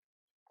that,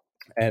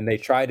 and they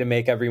tried to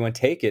make everyone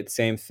take it.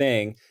 Same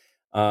thing,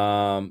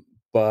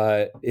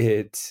 but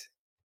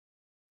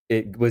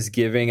it was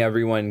giving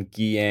everyone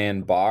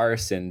Guillain-Barré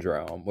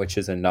syndrome, which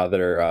is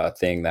another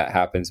thing that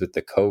happens with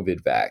the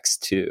COVID vax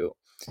too.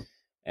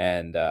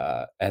 And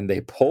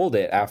they pulled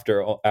it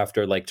after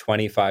like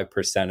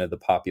 25% of the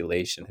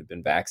population had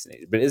been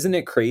vaccinated. But isn't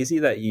it crazy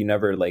that you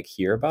never like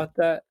hear about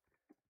that?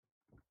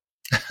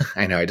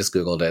 I know. I just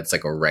Googled it. It's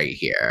like right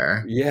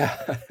here.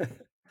 Yeah.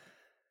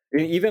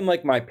 Even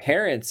like my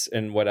parents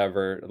and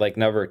whatever, like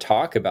never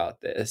talk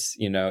about this,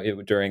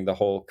 during the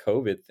whole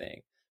COVID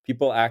thing.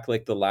 People act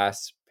like the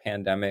last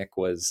pandemic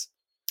was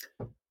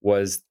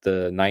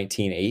the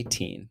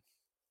 1918.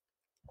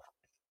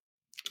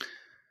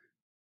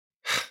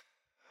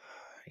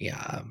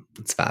 Yeah,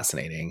 it's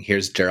fascinating.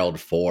 Here's Gerald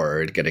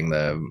Ford getting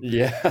the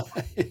Yeah.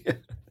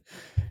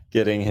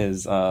 Getting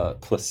his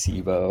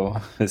placebo,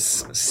 his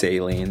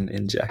saline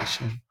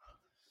injection.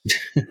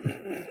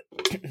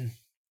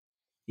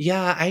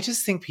 Yeah, I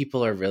just think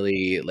people are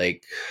really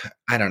like,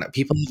 I don't know,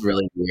 people have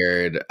really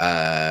weird,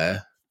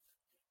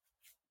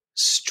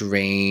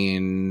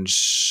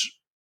 strange,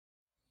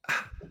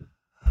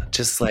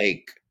 just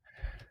like,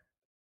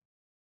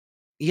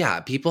 yeah,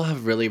 people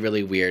have really,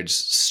 really weird,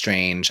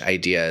 strange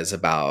ideas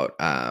about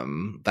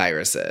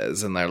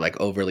viruses, and they're like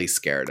overly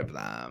scared of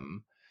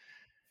them.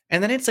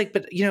 And then it's like,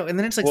 but and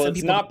then it's like Well, some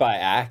it's people, not by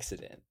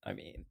accident. I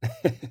mean,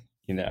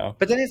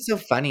 but then it's so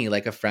funny.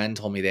 Like a friend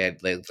told me a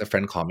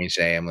friend called me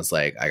today and was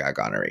like, I got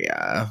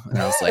gonorrhea. And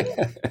I was like,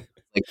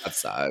 that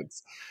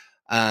sucks.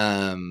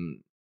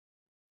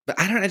 But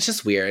I don't know. It's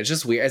just weird. It's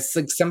just weird. It's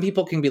like some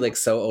people can be like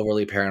so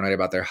overly paranoid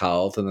about their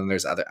health. And then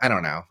there's I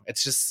don't know.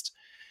 It's just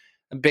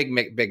a big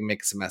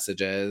mix of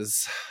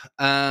messages.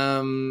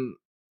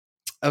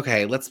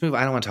 Okay, let's move.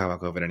 I don't want to talk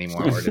about COVID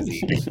anymore or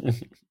disease.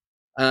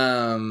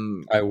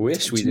 I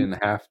wish we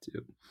didn't have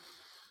to.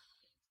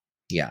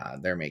 Yeah,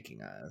 they're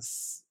making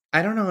us.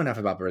 I don't know enough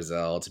about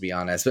Brazil, to be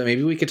honest, but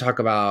maybe we could talk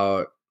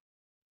about,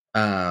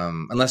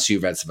 unless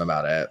you've read some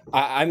about it.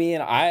 I mean,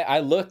 I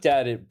looked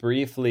at it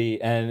briefly,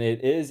 and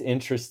it is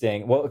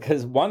interesting. Well,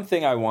 because one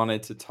thing I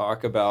wanted to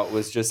talk about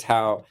was just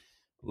how,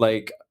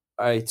 like,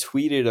 I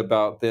tweeted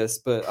about this,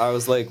 but I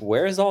was like,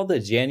 where's all the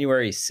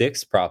January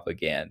 6th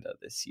propaganda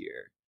this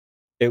year?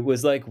 It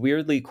was like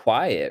weirdly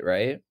quiet,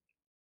 right?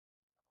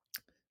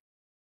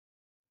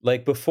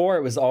 Like before,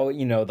 it was all,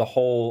 the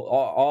whole,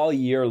 all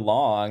year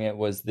long, it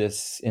was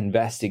this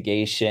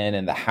investigation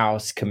and the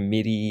House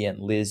committee and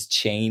Liz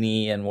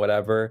Cheney and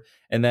whatever.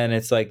 And then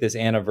it's like this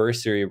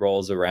anniversary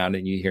rolls around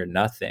and you hear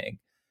nothing.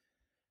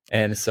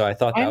 And so I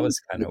thought that was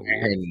kind of I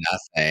weird. heard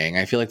nothing.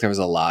 I feel like there was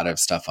a lot of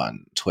stuff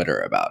on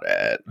Twitter about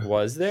it.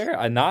 Was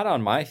there? Not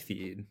on my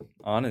feed,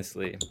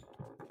 honestly.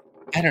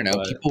 I don't know.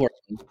 But, People were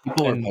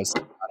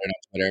posting about it on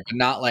Twitter, but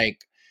not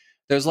like,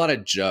 there's a lot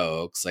of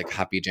jokes like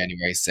Happy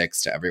January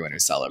 6th to everyone who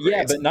celebrates.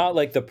 yeah, but not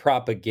like the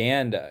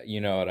propaganda, you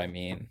know what I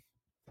mean?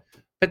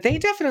 But they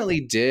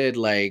definitely did,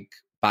 like,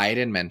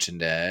 Biden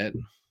mentioned it.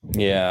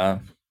 Yeah.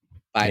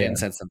 Biden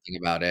said something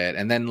about it.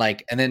 And then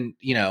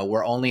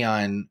we're only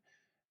on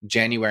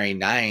January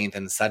 9th,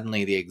 and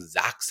suddenly the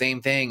exact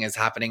same thing is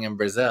happening in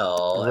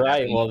Brazil.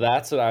 Right. Well,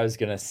 that's what I was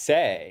going to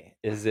say,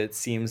 is it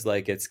seems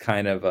like it's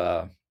kind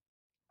of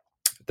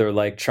they're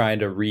like trying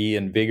to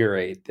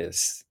reinvigorate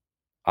this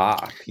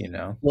op,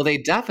 Well, they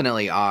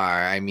definitely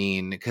are. I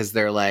mean, because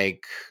they're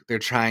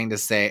trying to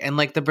say, and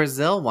like the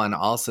Brazil one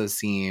also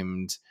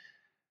seemed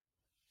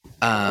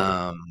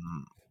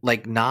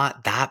like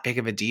not that big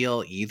of a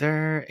deal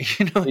either.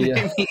 You know what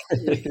I mean?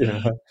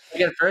 Yeah.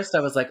 Like at first I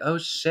was like, oh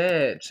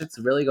shit's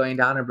really going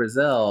down in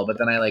Brazil. But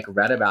then I like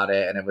read about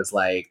it, and it was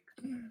like,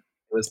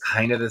 it was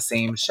kind of the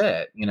same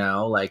shit,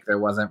 like there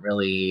wasn't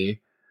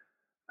really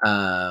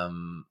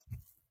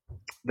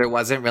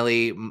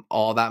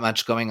all that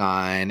much going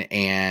on,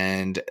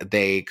 and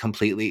the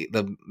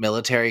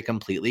military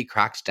completely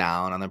cracked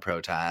down on the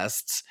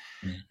protests.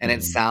 And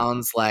it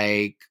sounds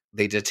like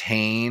they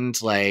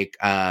detained like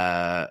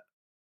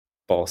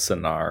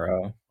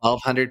Bolsonaro.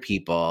 1,200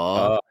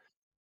 people.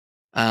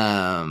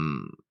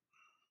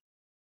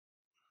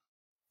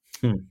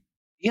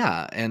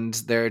 Yeah, and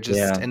they're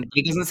just, and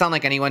it doesn't sound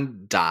like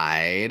anyone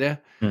died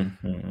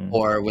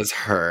or was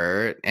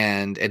hurt,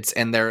 and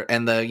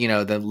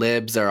the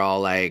libs are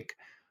all like,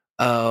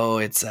 oh,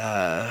 it's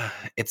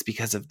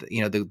because of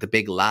the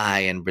big lie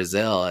in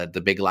Brazil.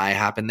 The big lie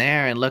happened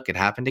there, and look, it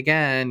happened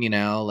again. And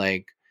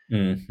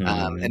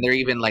they're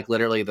even like,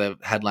 literally, the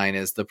headline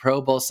is the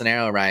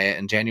pro-Bolsonaro riot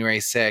and January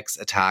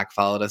 6th attack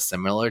followed a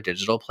similar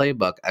digital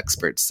playbook,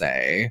 experts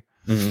say.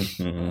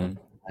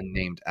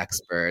 Unnamed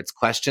experts.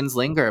 Questions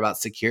linger about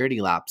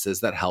security lapses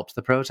that helped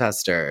the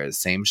protesters.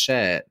 Same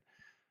shit.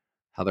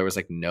 How there was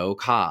like no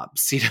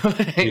cops. You know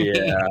what I mean?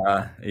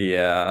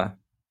 Yeah.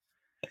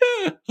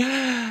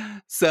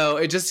 So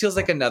it just feels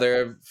like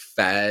another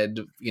Fed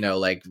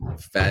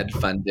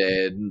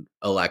funded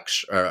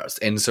election or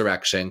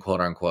insurrection, quote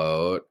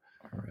unquote.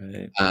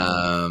 Right.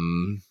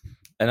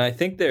 And I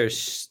think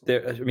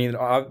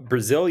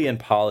Brazilian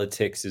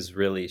politics is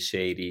really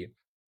shady.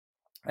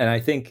 And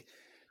I think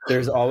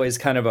there's always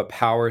kind of a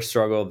power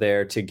struggle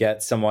there to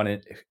get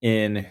someone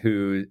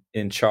who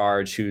in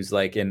charge who's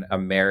like an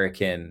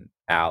American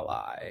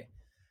ally.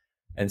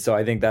 And so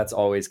I think that's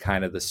always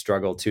kind of the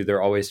struggle too.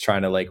 They're always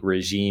trying to like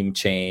regime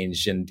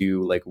change and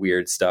do like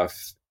weird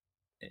stuff,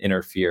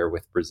 interfere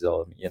with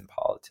Brazilian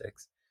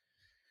politics.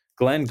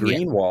 Glenn Yeah.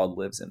 Greenwald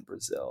lives in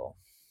Brazil.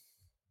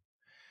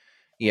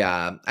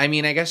 Yeah. I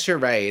mean, I guess you're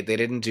right. They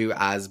didn't do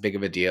as big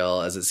of a deal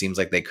as it seems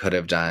like they could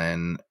have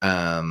done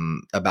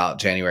about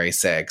January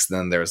 6th.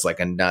 Then there's like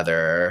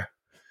another,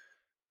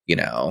 sort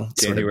of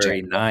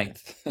January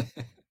 9th.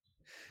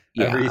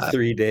 Every Yeah.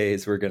 3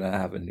 days, we're going to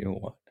have a new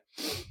one.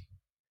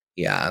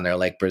 Yeah. And they're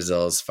like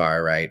Brazil's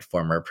far right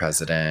former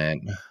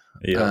president.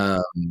 Yeah.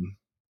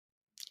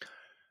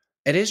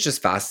 It is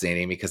just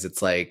fascinating because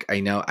it's like,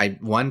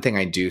 one thing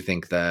I do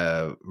think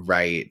the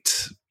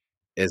right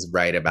is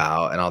right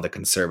about, and all the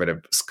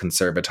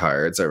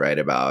conservatards are right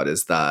about,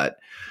 is that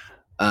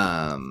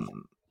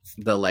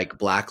the like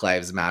Black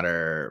Lives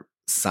Matter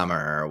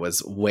summer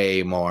was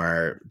way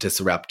more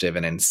disruptive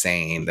and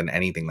insane than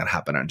anything that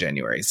happened on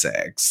January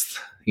 6th.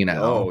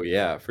 Oh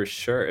yeah, for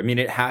sure. I mean,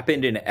 it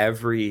happened in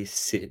every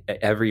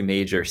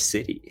major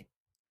city.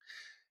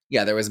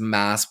 Yeah, there was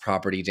mass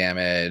property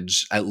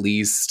damage. At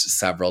least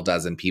several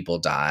dozen people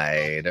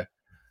died.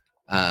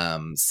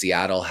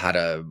 Seattle had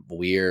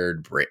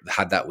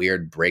that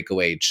weird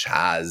breakaway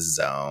Chaz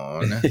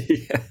zone.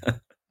 Yeah.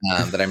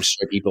 That I'm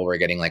sure people were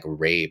getting like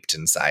raped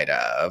inside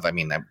of. I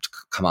mean,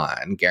 come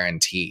on,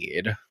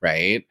 guaranteed,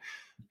 right?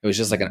 It was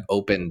just like an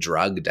open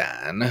drug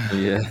den.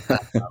 Yeah.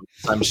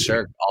 I'm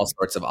sure all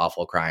sorts of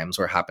awful crimes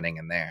were happening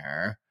in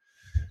there.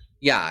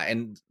 Yeah,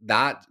 and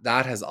that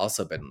has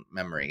also been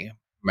memory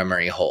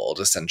hold,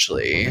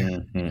 essentially.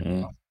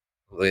 Mm-hmm.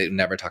 We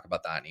never talk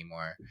about that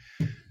anymore.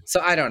 So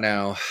I don't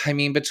know. I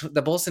mean, but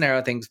the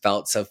Bolsonaro thing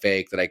felt so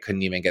fake that I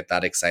couldn't even get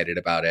that excited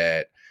about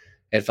it.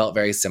 It felt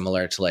very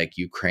similar to like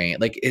Ukraine.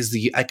 Like,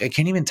 I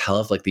can't even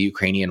tell if like the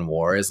Ukrainian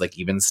war is like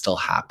even still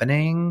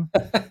happening.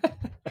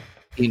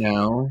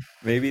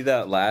 Maybe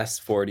that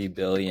last 40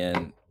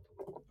 billion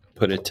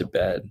put it to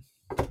bed.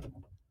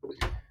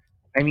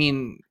 I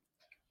mean,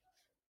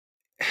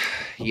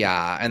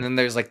 yeah. And then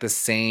there's like the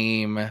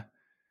same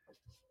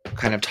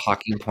kind of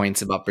talking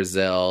points about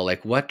Brazil.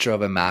 Like, what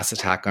drove a mass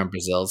attack on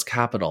Brazil's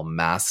capital?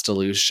 Mass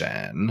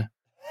dilution.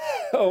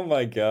 Oh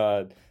my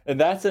God. And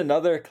that's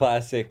another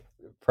classic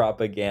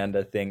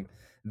propaganda thing.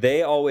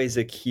 They always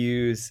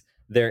accuse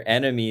their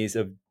enemies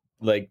of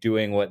like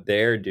doing what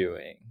they're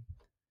doing.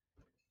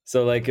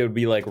 So like it would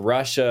be like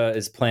Russia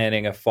is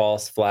planning a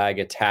false flag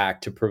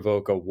attack to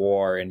provoke a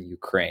war in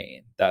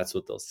Ukraine. That's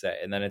what they'll say.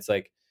 And then it's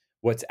like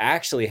what's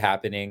actually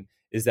happening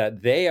is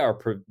that they are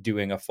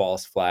doing a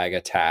false flag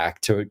attack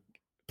to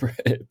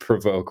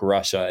provoke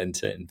Russia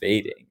into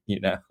invading,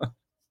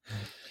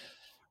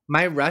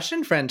 My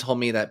Russian friend told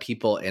me that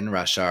people in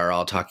Russia are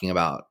all talking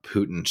about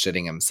Putin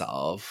shitting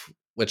himself,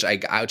 which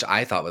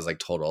I thought was like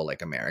total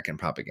like American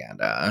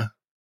propaganda.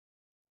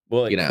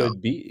 Well, it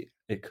could be.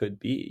 It could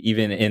be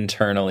even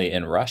internally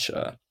in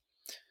Russia.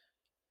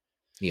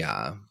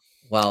 Yeah.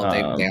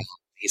 Well,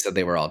 he said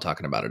they were all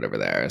talking about it over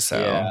there. So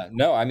yeah,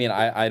 no, I mean,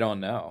 I don't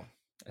know.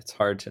 It's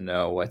hard to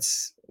know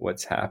what's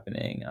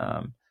happening.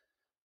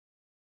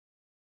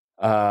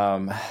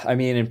 I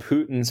mean, in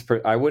Putin's,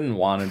 I wouldn't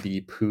want to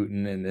be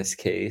Putin in this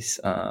case.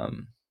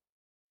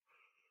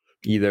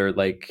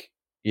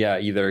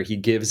 Either he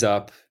gives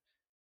up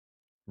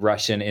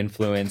Russian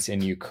influence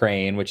in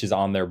Ukraine, which is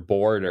on their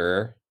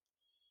border,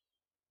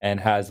 and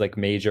has like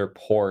major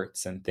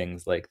ports and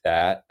things like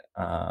that.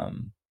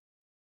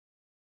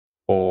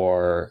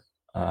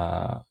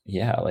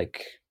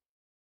 Like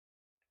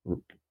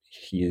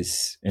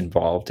he's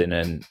involved in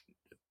a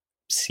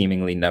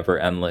seemingly never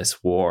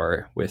endless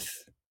war with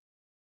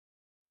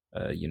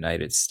a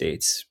United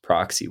States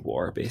proxy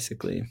war,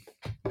 basically.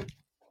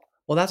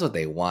 Well, that's what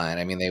they want.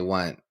 I mean, they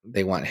want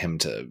him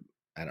to,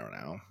 I don't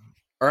know.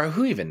 Or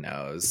who even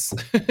knows?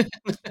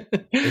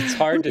 It's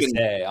hard to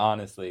say,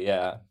 honestly.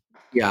 Yeah.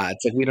 Yeah,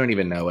 it's like we don't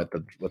even know what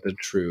the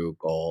true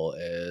goal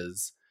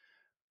is.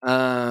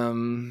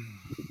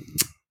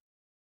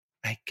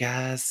 I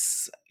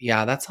guess,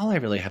 yeah, that's all I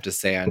really have to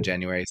say on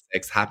January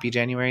 6th. Happy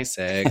January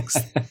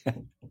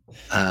 6th.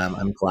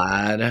 I'm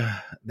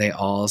glad they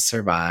all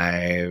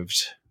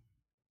survived.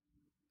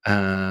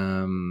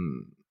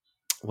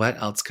 What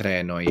else could I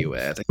annoy you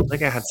with? I feel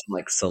like I had some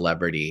like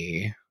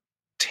celebrity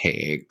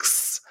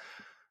takes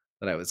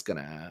that I was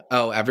gonna.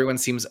 Oh, everyone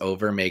seems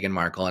over Meghan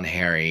Markle and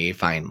Harry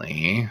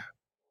finally.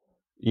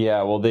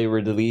 Yeah, well, they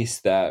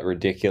released that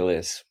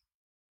ridiculous.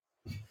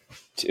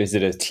 Is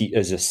it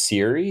a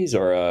series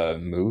or a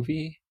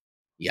movie?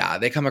 Yeah,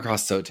 they come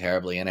across so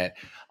terribly in it.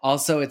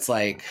 Also, it's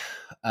like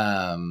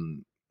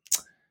Meghan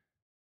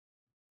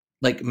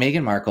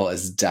Markle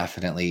is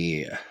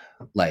definitely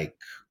like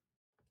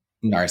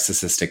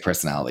narcissistic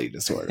personality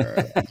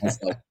disorder.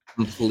 It's like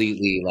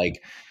completely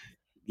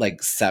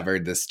like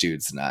severed this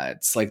dude's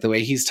nuts. Like the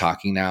way he's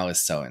talking now is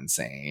so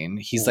insane.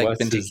 He's like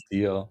What's his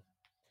deal?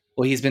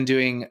 Well, he's been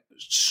doing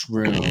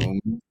shrooms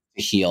to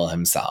heal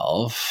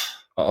himself.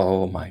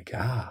 Oh my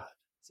God.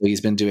 So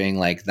he's been doing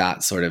like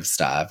that sort of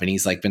stuff. And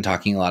he's like been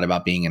talking a lot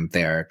about being in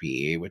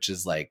therapy, which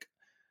is like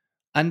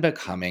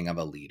unbecoming of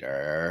a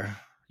leader,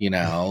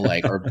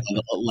 like, or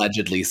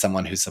allegedly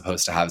someone who's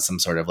supposed to have some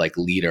sort of like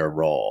leader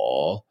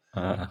role.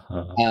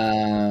 Uh-huh.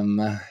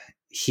 Um,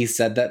 he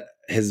said that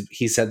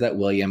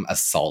William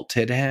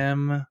assaulted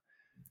him,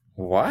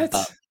 but What?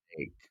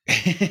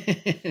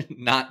 like,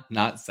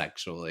 not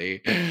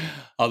sexually,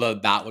 although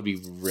that would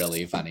be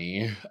really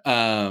funny.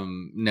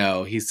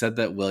 No, he said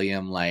that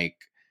William, like,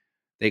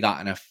 they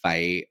got in a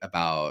fight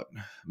about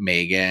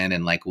Megan,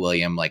 and like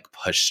William like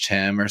pushed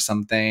him or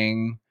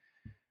something,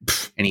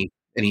 and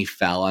he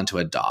fell onto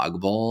a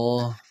dog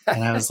bowl,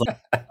 and I was like,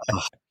 oh,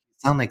 you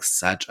sound like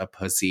such a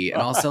pussy.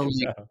 And I know.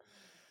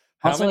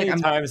 How also like many I'm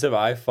times have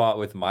I fought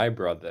with my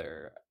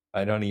brother?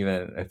 I don't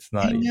even, it's I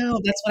not even. know.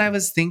 That's what I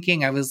was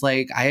thinking. I was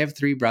like, I have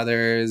 3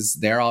 brothers.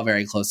 They're all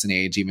very close in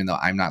age, even though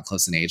I'm not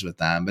close in age with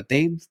them. But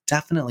they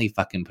definitely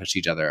fucking push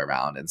each other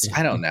around. And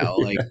I don't know.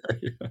 Like,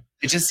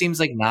 it just seems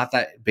like not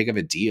that big of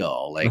a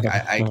deal. Like,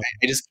 I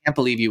just can't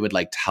believe you would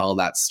like tell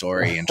that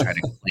story and try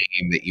to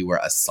claim that you were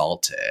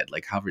assaulted.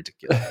 Like, how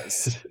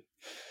ridiculous.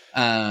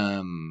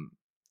 Um.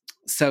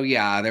 So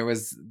yeah,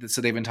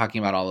 so they've been talking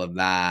about all of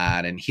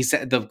that, and he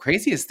said the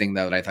craziest thing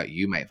though that I thought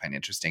you might find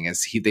interesting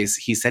is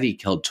he said he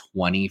killed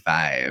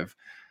 25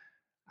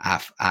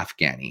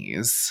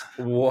 Afghanis.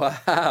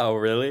 Wow,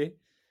 really?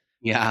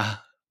 Yeah.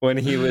 When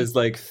he was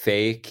like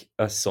fake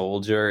a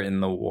soldier in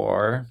the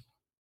war?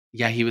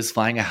 Yeah, he was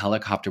flying a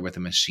helicopter with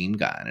a machine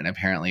gun, and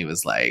apparently it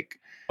was like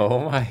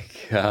Oh my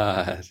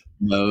God.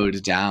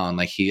 mowed down.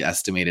 Like he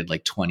estimated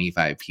like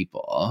 25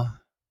 people.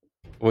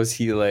 Was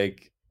he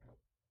like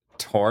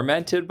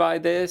tormented by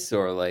this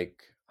or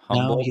like No,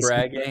 humble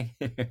bragging?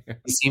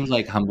 he seemed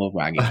like humble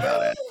bragging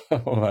about it.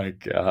 Oh my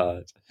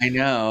God. I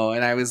know.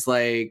 And I was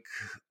like,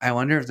 I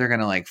wonder if they're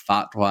gonna like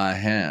fatwa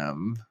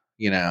him,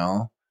 you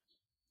know?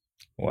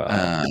 Well,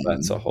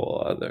 that's a Um,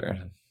 whole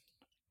other.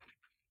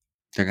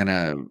 they're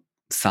gonna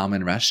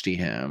Salman Rushdie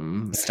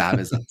him, stab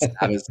his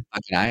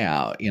fucking eye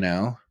out,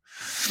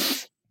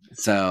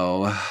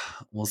 So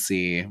we'll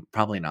see.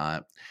 Probably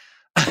not.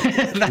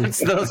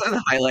 Those are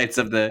the highlights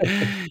of the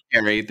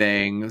Harry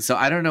thing. So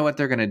I don't know what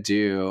they're gonna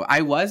do.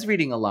 I was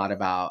reading a lot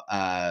about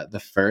the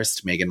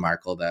first Meghan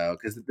Markle though,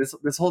 because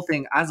this whole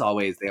thing, as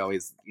always, they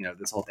always,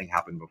 this whole thing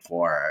happened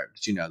before.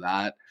 Did you know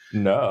that?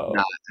 No.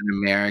 That an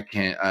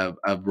American,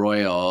 a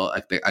royal,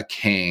 like a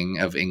king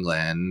of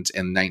England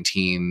in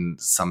 19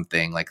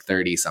 something, like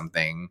 30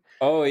 something,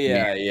 Oh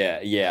yeah,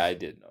 I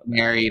did know that.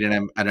 married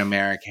an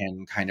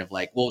American kind of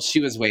like, well, she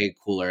was way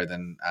cooler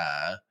than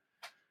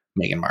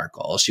Meghan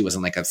Markle. She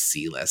wasn't like a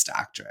C-list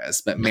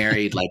actress, but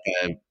married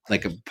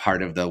like a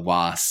part of the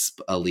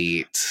WASP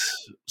elite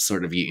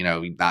sort of,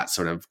 that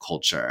sort of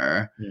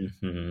culture.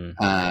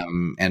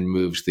 Mhm. And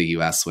moved to the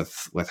US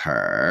with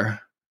her.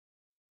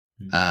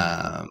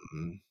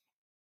 Mhm.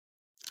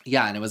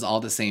 Yeah, and it was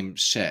all the same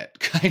shit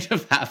kind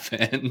of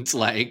happened.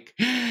 Like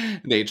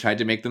they tried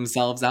to make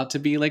themselves out to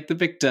be like the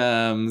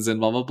victims and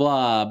blah blah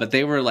blah, but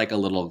they were like a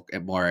little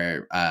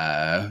more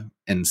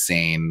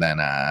insane than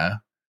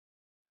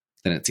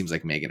it seems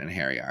like Meghan and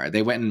Harry are.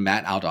 They went and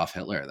met Adolf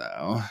Hitler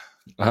though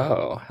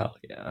Oh, hell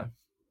yeah.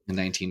 in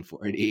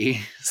 1940.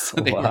 So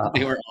they Wow.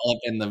 were all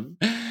up in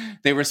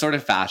they were sort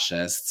of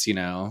fascists,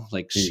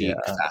 like chic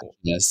Yeah.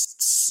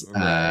 fascists.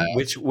 Right.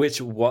 Which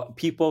what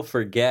people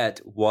forget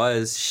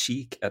was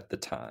chic at the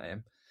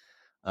time.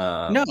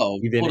 No,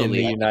 Even in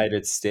totally. the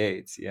United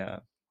States, yeah.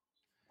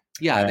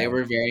 Yeah, they And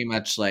were very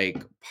much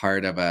like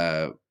part of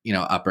a,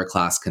 upper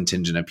class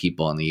contingent of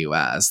people in the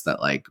US that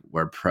like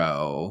were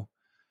pro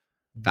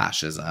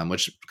fascism,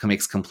 which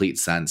makes complete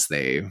sense.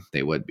 They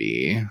would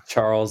be.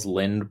 Charles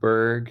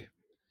Lindbergh.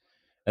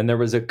 And there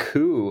was a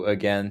coup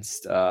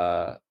against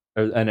or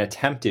an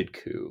attempted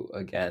coup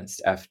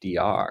against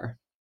FDR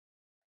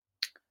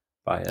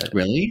by a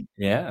Really?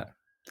 yeah.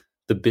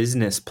 The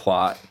business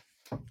plot.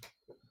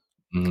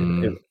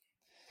 Mm,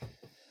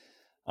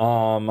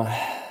 Um,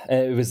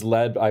 it was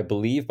led, I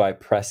believe, by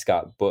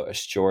Prescott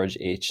Bush, George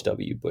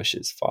H.W.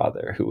 Bush's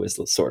father, who was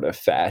sort of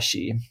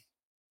fashy.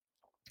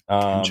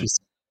 Um,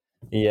 interesting.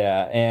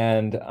 yeah,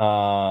 and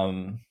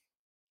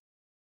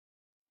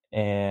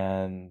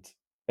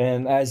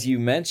and as you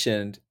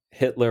mentioned,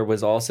 Hitler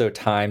was also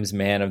Times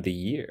Man of the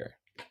Year,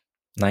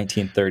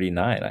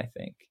 1939, I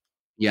think.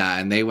 Yeah,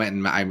 and they went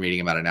and I'm reading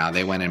about it now.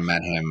 They went and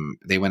met him.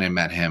 They went and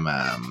met him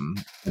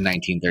in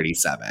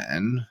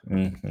 1937.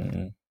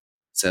 Mm-hmm.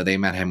 So they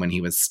met him when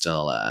he was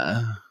still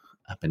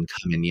up and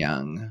coming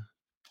young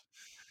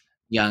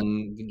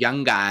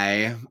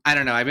guy. I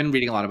don't know. I've been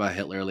reading a lot about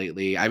Hitler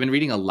lately. I've been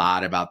reading a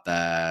lot about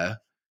the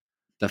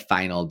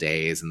final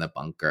days in the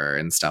bunker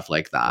and stuff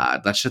like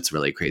that. That shit's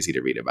really crazy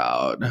to read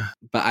about.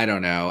 But I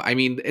don't know. I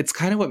mean, it's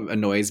kind of what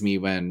annoys me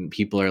when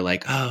people are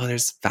like, "Oh,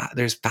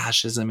 there's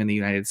fascism in the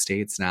United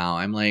States now."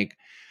 I'm like,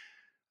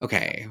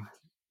 "Okay,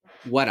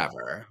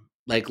 whatever.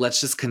 Like, let's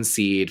just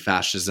concede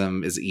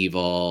fascism is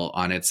evil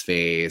on its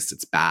face.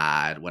 It's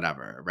bad,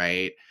 whatever,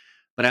 right?"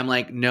 But I'm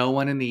like, no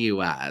one in the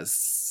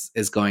US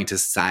is going to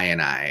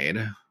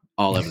cyanide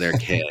all of their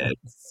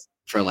kids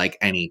for like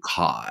any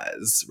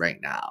cause right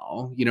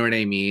now. You know what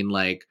I mean?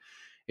 Like,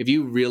 if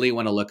you really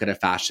want to look at a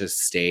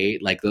fascist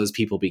state, like those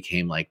people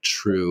became like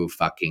true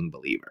fucking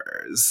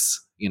believers,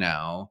 you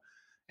know?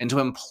 And to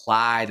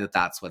imply that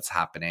that's what's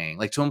happening,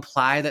 like to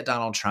imply that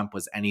Donald Trump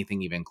was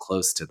anything even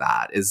close to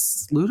that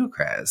is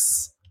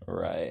ludicrous.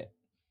 Right.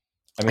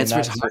 I mean, It's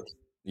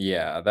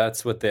retarded.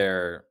 that's what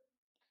they're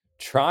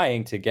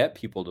trying to get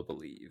people to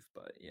believe.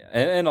 But yeah,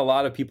 and a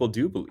lot of people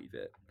do believe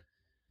it.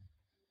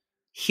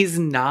 He's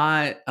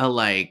not a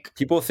like.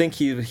 People think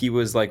he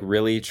was like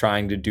really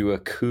trying to do a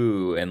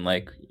coup and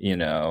like, you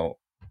know,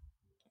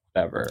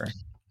 whatever.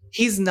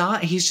 He's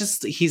not.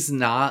 He's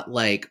not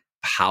like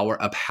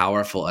a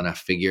powerful enough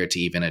figure to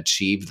even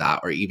achieve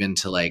that, or even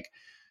to like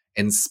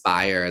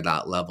inspire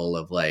that level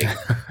of like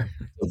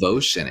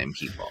devotion in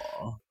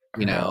people.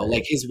 You know,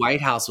 like his White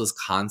House was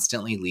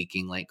constantly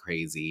leaking like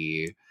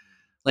crazy.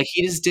 Like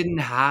he just didn't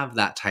have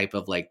that type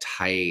of like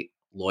tight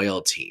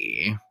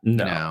loyalty.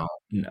 No,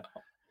 you know.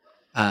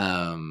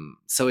 no.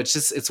 So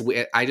it's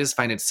weird. I just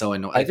find it so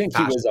annoying. I think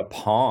he was a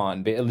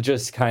pawn, but it was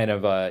just kind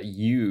of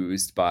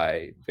used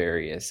by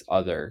various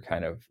other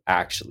kind of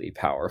actually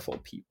powerful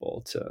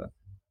people to,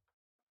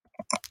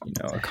 you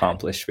know,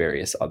 accomplish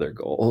various other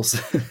goals.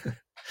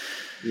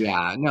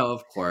 Yeah, no,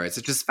 of course.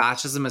 It's just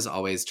fascism is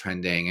always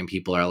trending, and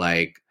people are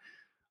like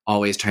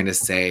always trying to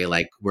say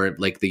like we're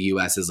like the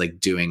US is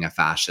like doing a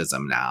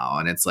fascism now,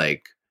 and it's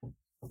like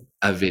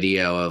a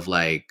video of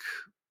like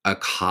a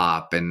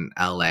cop in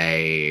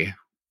LA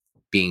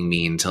being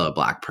mean to a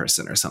black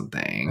person or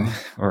something.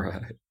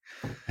 Right.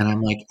 And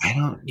I'm like,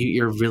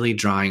 you're really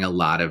drawing a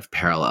lot of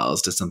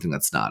parallels to something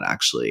that's not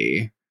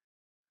actually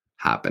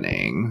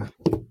happening.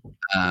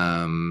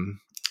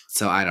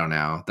 So I don't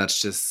know. That's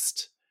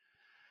just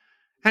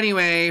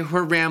anyway,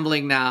 we're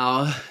rambling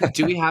now.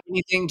 Do we have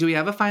anything? Do we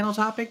have a final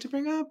topic to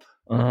bring up?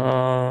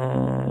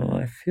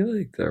 I feel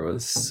like there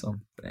was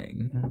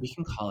something. We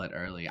can call it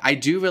early.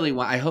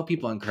 I hope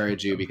people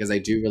encourage you because I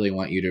do really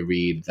want you to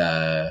read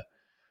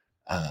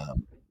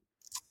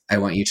I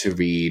want you to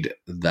read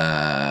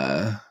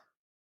the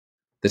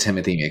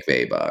Timothy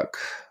McVeigh book.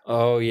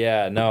 Oh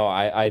yeah, no,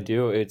 I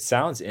do. It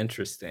sounds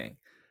interesting.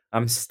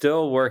 I'm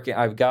still working.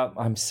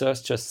 I'm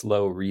such a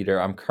slow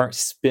reader.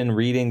 Been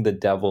reading The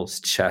Devil's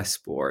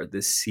Chessboard,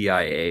 this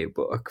CIA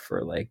book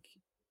for like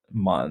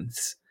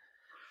months.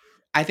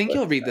 I think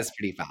you'll read this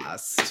pretty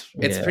fast.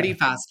 It's pretty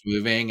fast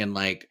moving and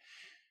like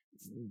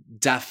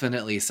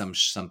definitely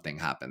something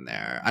happened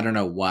there. I don't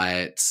know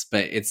what,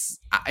 but it's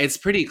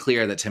pretty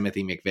clear that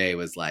Timothy McVeigh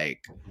was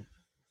like,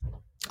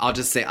 I'll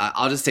just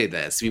say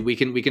this. We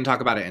can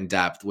talk about it in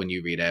depth when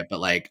you read it, but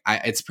like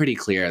it's pretty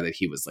clear that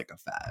he was like a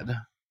Fed,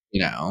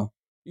 you know.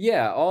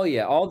 Yeah,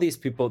 all these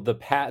people, they're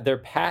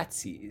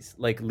patsies,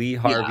 like Lee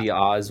Harvey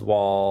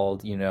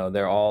Oswald, you know,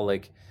 they're all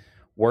like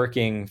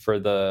working for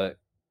the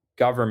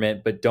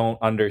government but don't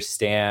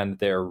understand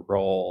their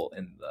role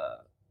in the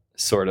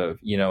sort of,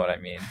 you know what I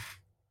mean?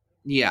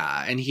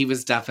 Yeah, and he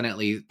was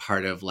definitely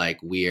part of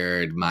like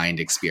weird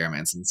mind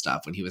experiments and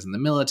stuff when he was in the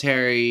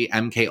military.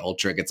 MK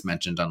Ultra gets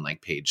mentioned on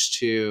like page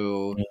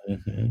 2.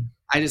 Mm-hmm.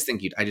 I just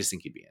think you'd be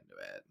into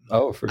it.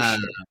 Oh, for sure.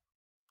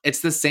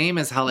 It's the same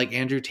as how like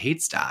Andrew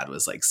Tate's dad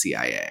was like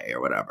CIA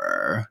or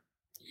whatever.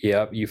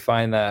 Yep, you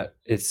find that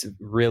it's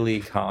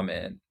really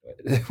common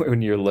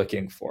when you're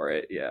looking for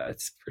it. Yeah,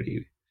 it's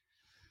pretty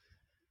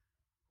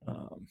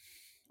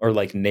or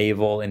like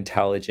naval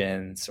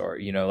intelligence, or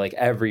you know, like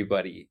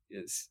everybody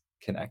is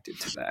connected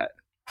to that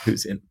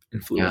who's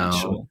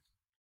influential. No.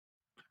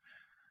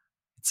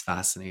 It's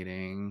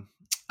fascinating.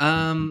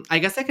 I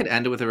guess I could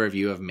end with a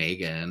review of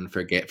Megan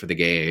for the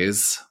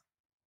gays.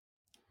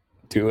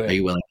 Do it. Are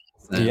you willing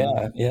to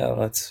listen? Yeah,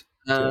 let's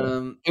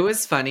do it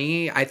was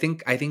funny. I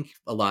think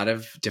a lot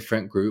of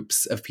different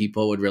groups of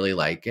people would really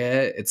like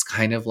it. It's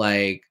kind of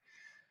like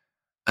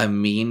a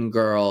mean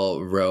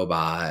girl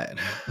robot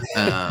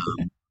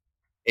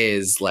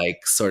is like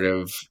sort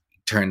of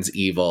turns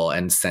evil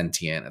and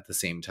sentient at the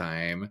same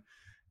time.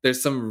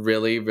 There's some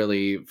really,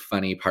 really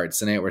funny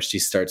parts in it where she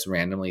starts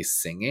randomly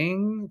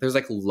singing. There's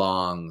like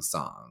long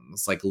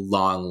songs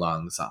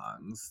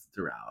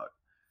throughout.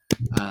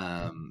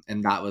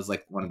 And that was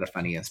like one of the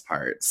funniest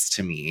parts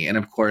to me. And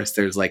of course,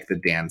 there's like the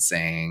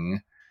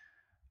dancing.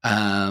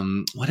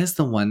 What is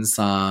the one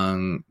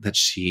song that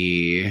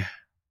she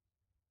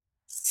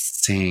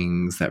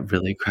sings that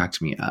really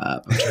cracked me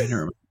up? I'm trying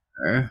to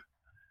remember.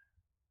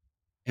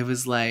 It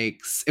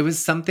was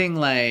something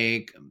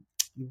like,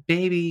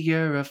 "Baby,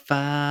 you're a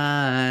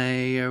firework,"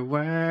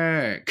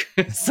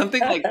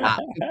 something like that.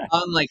 A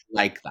song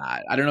like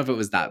that. I don't know if it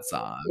was that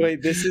song.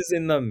 Wait, this is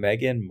in the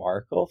Meghan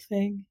Markle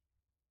thing?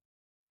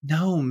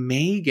 No,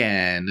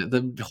 Megan,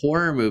 the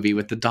horror movie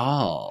with the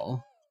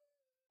doll.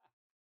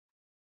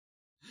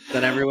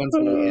 that everyone's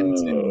really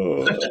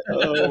into.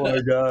 Oh my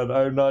god,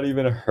 I've not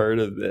even heard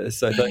of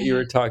this. I thought you were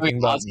Wait, talking I'll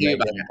about tell you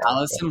about Meghan it. Markle.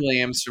 Allison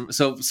Williams.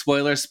 So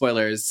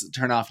spoilers.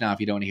 Turn off now if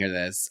you don't want to hear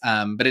this.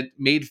 But it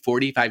made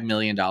 $45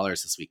 million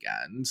this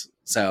weekend.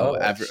 So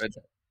Oh,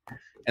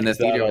 and the is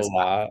that theater a was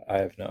lot? I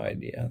have no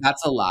idea.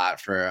 that's a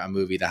lot for a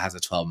movie that has a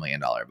 $12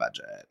 million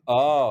budget.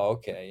 Oh,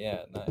 okay,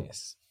 yeah,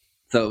 nice.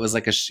 So it was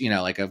like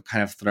like a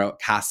kind of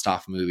cast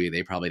off movie.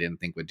 They probably didn't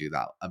think would do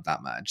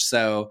that much.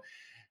 So,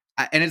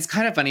 and it's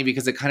kind of funny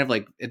because it kind of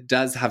like it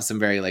does have some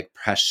very like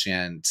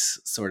prescient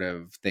sort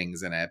of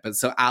things in it. But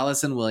so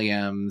Allison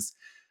Williams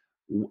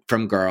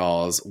from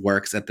Girls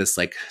works at this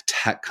like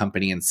tech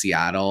company in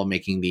Seattle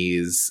making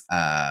these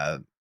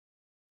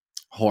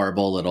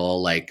horrible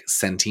little like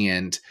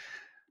sentient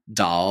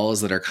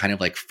dolls that are kind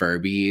of like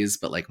Furbies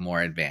but like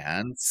more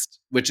advanced,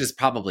 which is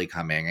probably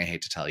coming. I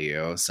hate to tell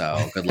you.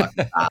 So good luck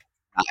with that.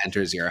 That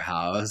enters your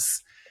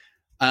house.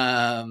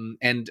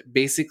 And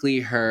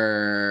basically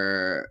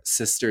her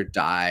sister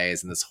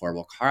dies in this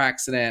horrible car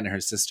accident, and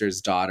her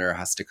sister's daughter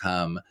has to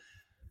come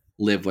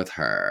live with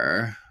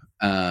her.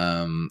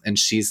 And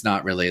she's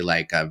not really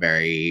like a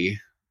very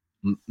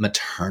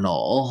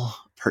maternal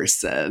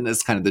person,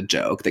 is kind of the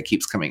joke that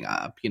keeps coming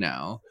up, you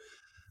know.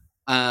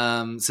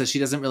 So she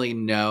doesn't really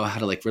know how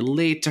to like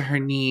relate to her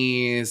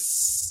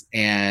niece,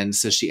 and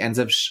so she ends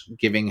up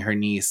giving her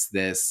niece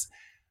this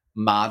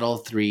Model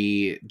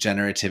 3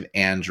 generative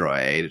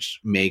android,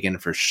 Megan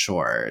for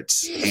short,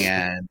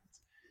 and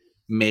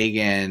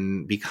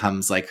Megan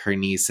becomes like her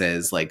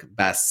niece's like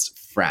best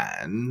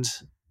friend.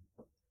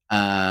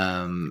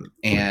 And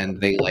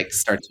they like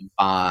start to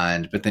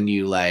bond, but then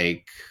you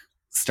like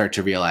start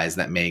to realize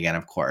that Megan,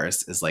 of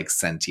course, is like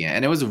sentient.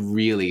 And it was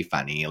really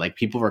funny. Like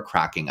people were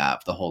cracking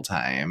up the whole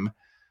time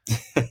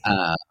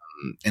um,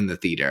 in the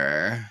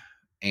theater.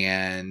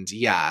 And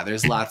yeah,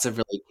 there's lots of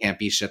really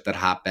campy shit that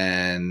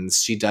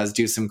happens. She does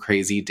do some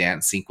crazy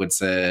dance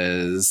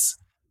sequences.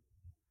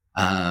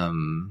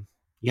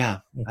 Yeah,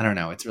 I don't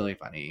know. It's really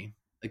funny.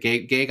 Like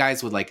gay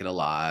guys would like it a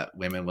lot.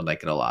 Women would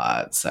like it a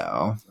lot.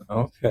 So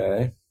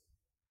Okay.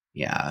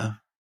 yeah.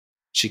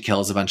 She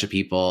kills a bunch of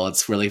people.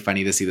 It's really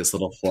funny to see this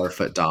little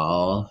 4-foot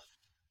doll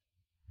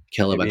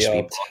kill a bunch Maybe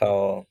of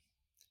I'll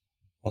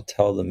people.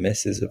 tell the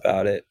missus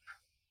about it.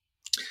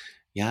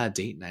 Yeah,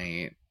 date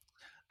night.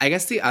 I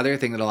guess the other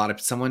thing that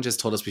someone just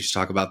told us we should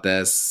talk about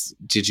this.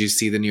 Did you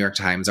see the New York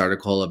Times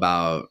article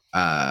about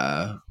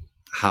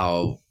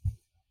how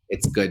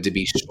it's good to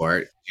be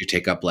short? You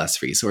take up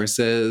less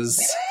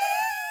resources.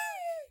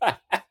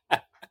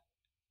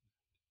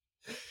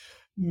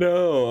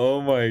 No,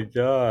 oh my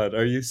god.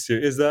 Are you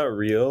serious? Is that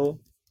real?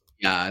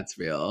 Yeah, it's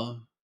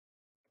real.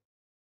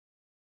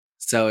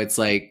 So it's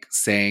like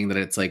saying that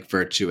it's like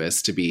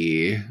virtuous to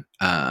be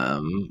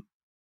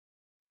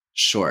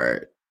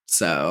short.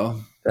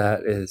 So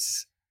That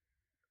is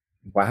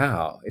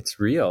wow, it's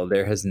real.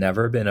 There has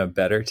never been a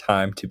better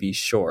time to be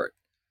short.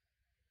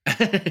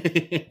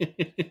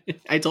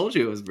 I told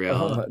you it was real.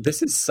 Oh,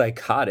 this is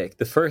psychotic.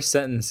 The first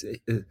sentence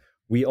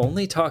we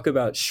only talk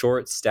about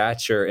short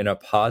stature in a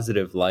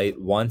positive light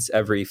once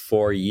every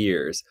 4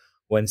 years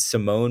when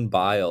Simone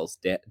Biles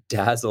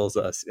dazzles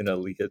us in a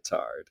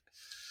leotard.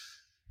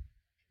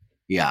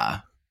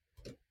 Yeah.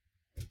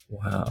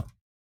 Wow.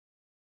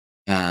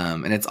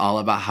 And it's all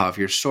about how if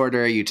you're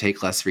shorter, you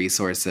take less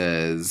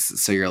resources,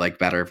 so you're like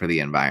better for the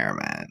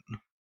environment.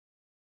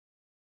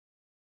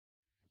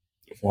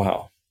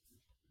 Wow.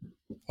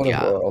 What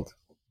a world.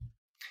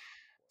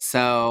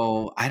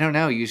 So I don't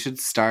know. You should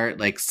start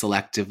like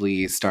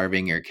selectively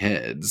starving your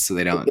kids so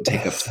they don't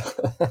take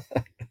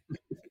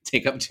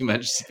up too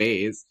much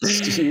space.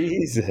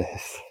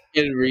 Jesus.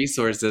 And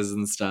resources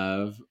and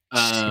stuff.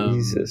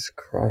 Jesus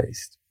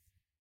Christ.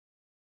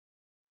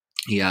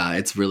 Yeah,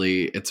 it's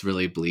really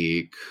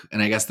bleak.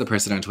 And I guess the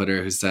person on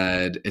Twitter who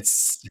said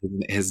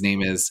his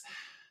name is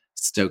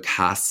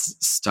Stochastic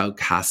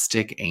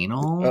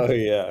Anal. Oh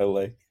yeah, I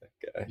like that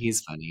guy.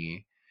 He's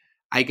funny.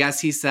 I guess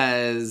he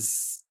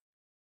says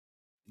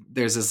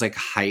there's this like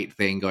height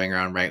thing going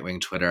around right-wing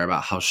Twitter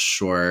about how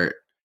short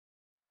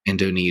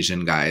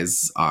Indonesian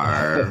guys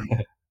are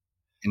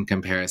in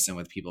comparison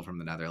with people from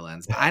the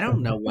Netherlands. But I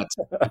don't know what's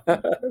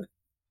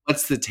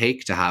the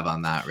take to have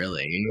on that,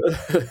 really.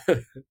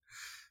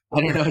 I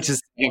don't know what to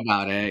say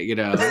about it, you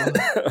know.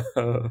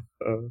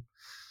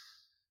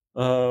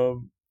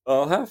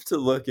 I'll have to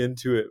look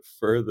into it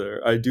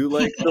further. I do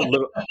like the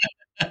little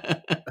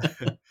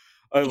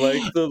I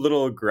like the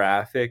little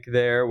graphic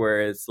there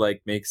where it's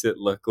like makes it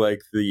look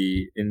like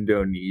the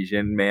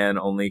Indonesian man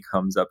only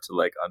comes up to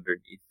like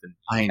underneath the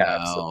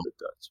kneecaps of the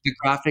Dutch. The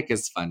graphic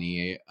is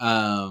funny.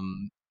 I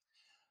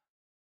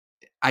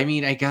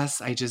mean, I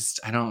guess I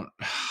don't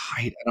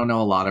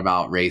know a lot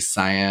about race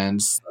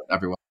science.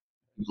 Everyone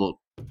will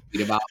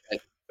read about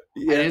it.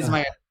 Yeah.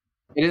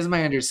 It is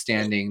my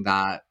understanding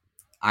that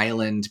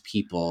island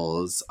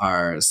peoples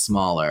are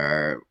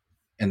smaller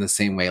in the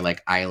same way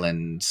like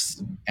island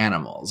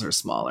animals are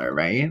smaller,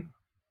 right?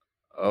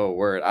 Oh,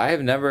 word. I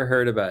have never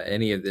heard about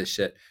any of this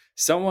shit.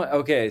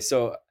 Okay,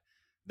 so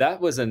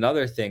that was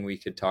another thing we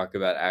could talk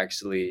about,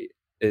 actually,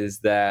 is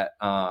that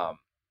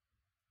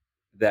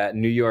that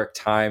New York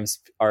Times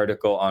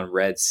article on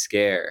Red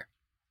Scare.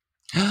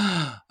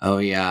 Oh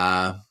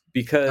yeah.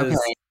 because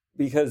Okay.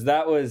 because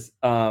that was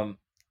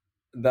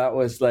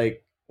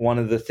like one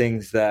of the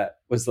things that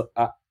was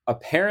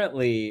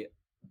apparently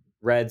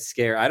Red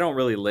Scare. I don't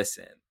really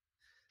listen.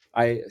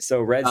 Red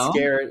Oh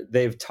Scare,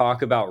 they've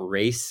talked about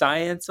race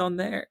science on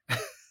there.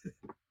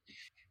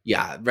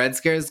 yeah, Red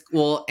Scares.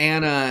 Well,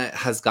 Anna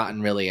has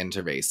gotten really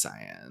into race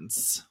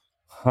science,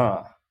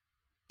 Huh.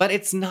 but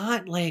it's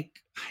not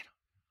like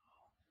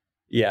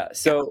Yeah. yeah.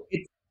 So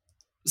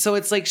So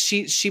it's like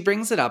she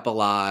brings it up a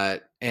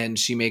lot and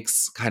she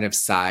makes kind of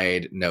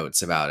side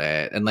notes about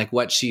it, and like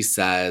what she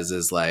says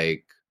is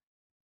like,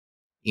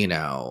 you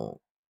know,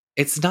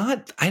 it's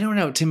not, I don't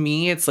know, to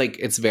me it's like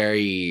it's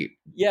very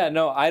yeah,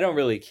 no, I don't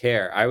really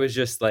care. I was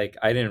just like,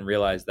 I didn't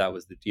realize that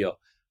was the deal.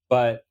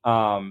 But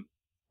no,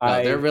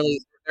 I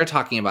they're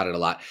talking about it a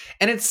lot.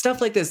 And it's stuff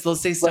like this. They'll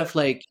say but stuff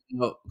like,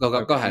 go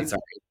okay. ahead, sorry.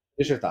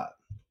 What's your thought?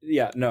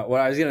 Yeah, no, what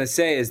I was going to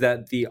say is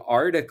that the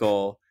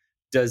article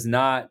does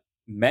not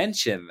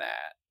mention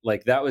that.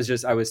 Like, that was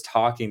just, I was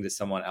talking to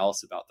someone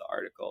else about the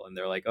article, and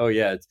they're like, oh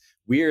yeah, it's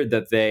weird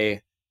that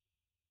they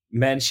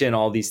mention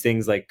all these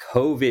things like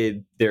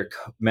COVID.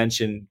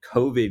 Mention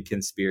COVID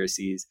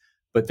conspiracies,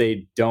 but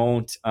they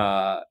don't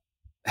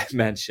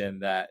mention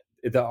that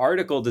the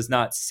article does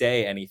not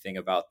say anything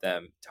about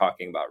them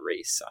talking about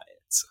race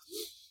science.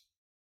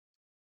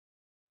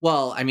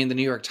 Well, I mean, the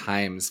New York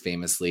Times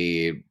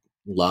famously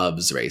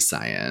loves race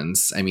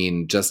science. I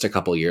mean, just a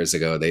couple years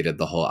ago, they did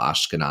the whole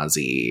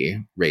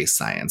Ashkenazi race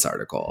science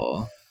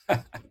article.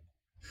 What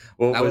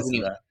That was wasn't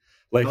even that?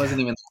 Like,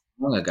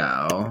 long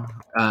ago.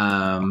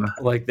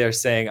 like they're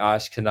saying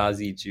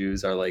Ashkenazi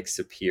Jews are like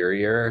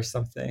superior or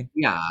something.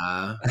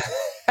 Yeah,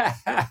 they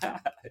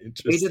did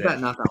Interesting. that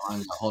not that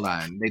long ago. Hold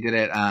on, they did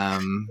it.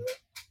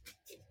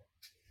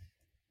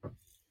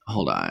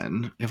 Hold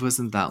on, it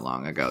wasn't that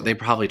long ago. They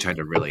probably tried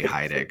to really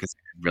hide it because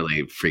it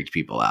really freaked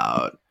people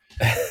out.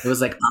 It was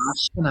like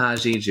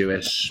Ashkenazi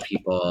Jewish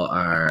people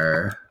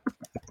are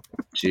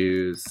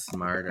Jews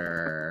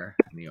smarter.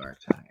 New York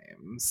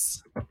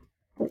Times.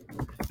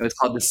 It was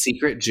called The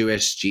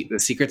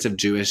Secrets of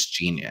Jewish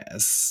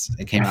Genius.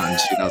 It came out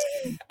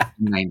in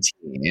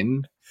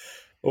 2019,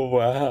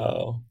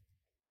 Wow.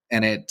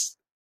 and it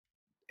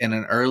in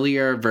an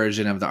earlier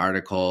version of the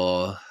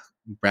article,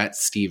 Brett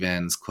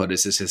Stevens quoted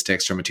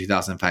statistics from a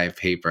 2005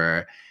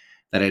 paper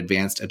that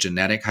advanced a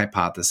genetic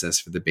hypothesis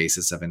for the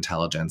basis of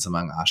intelligence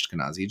among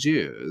Ashkenazi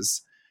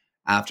Jews.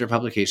 After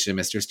publication,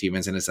 Mr.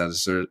 Stevens and his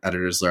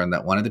editors learned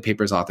that one of the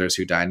paper's authors,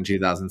 who died in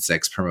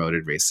 2006,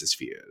 promoted racist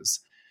views.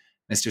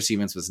 Mr.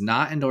 Stevens was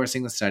not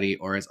endorsing the study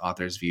or his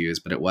author's views,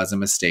 but it was a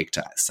mistake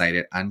to cite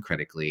it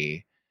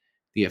uncritically.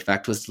 The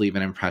effect was to leave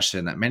an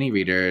impression that many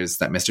readers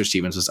that Mr.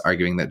 Stevens was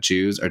arguing that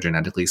Jews are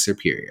genetically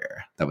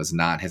superior. That was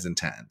not his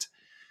intent.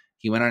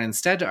 He went on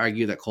instead to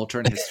argue that culture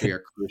and history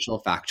are crucial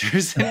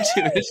factors in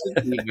Jewish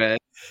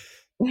achievement.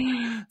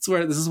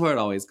 This is where it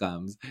always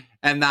comes.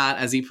 And that,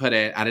 as he put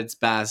it, at its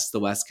best,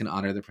 the West can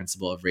honor the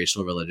principle of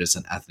racial, religious,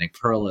 and ethnic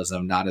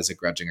pluralism, not as a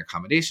grudging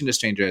accommodation to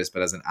strangers,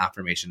 but as an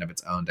affirmation of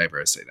its own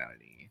diverse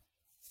identity.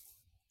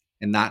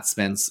 In that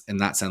sense,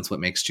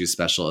 what makes Jews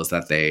special is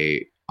that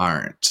they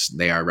are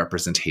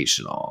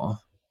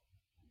representational.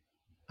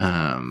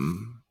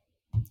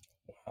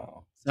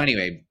 Wow. So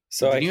anyway,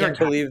 So the I New York can't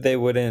Times, believe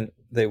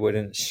they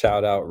wouldn't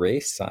shout out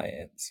race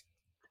science.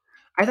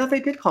 I thought they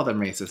did call them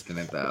racist in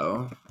it,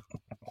 though.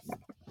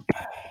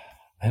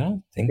 I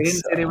don't They think didn't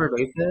so. say they were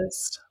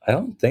racist. I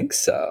don't think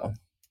so.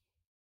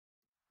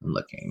 I'm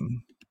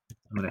looking.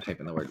 I'm going to type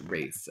in the word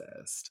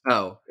racist.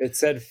 Oh, It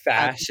said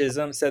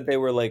fascism, said they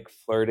were like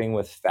flirting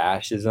with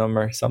fascism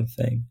or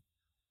something.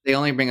 they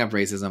only bring up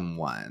racism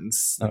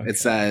once. Okay. It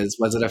says,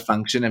 was it a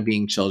function of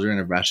being children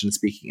of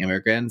Russian-speaking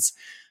immigrants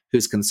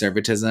whose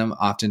conservatism,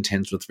 often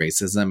tinged with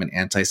racism and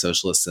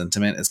anti-socialist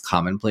sentiment, is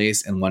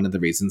commonplace and one of the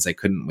reasons I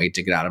couldn't wait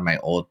to get out of my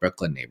old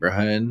Brooklyn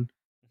neighborhood?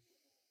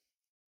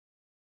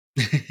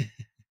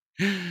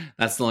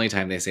 That's the only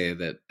time they say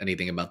that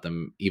anything about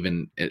them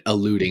even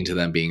alluding to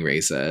them being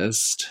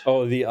racist.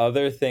 Oh, the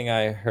other thing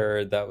I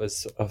heard that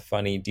was a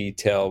funny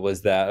detail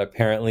was that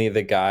apparently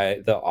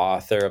the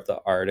author of the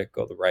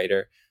article, the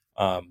writer,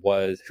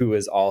 who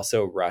was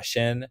also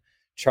Russian,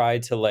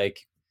 tried to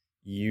like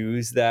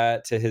use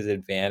that to his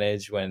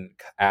advantage when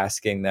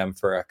asking them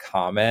for a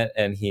comment,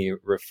 and he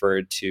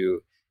referred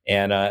to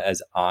Anna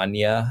as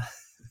Anya.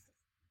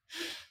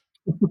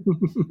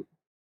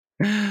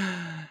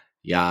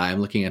 Yeah, I'm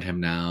looking at him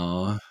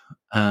now.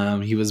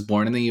 He was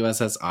born in the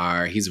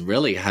USSR. He's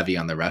really heavy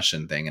on the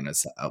Russian thing in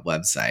his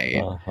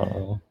website.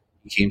 Uh-huh.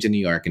 He came to New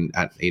York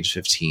at age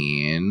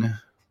 15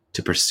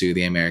 to pursue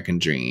the American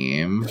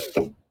dream.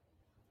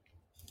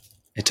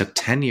 It took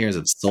 10 years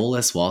of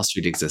soulless Wall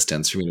Street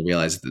existence for me to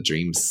realize that the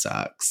dream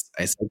sucks.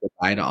 I said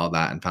goodbye to all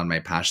that and found my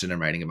passion in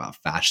writing about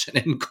fashion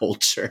and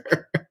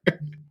culture.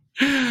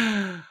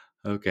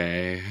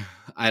 Okay.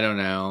 I don't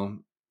know.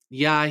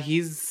 Yeah,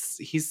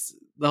 he's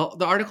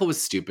the article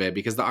was stupid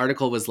because the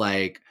article was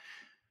like,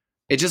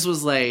 it just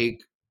was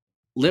like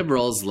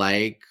liberals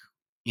like,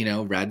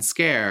 Red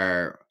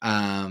Scare,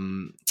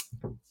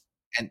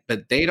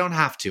 but they don't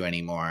have to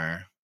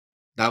anymore.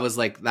 That was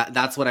like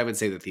that's what I would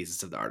say the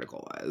thesis of the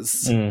article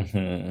was.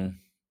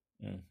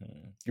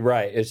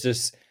 Right. It's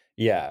just,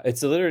 yeah,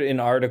 it's literally an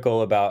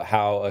article about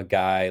how a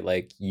guy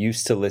like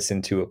used to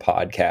listen to a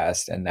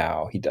podcast and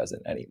now he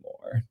doesn't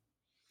anymore.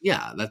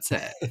 Yeah, that's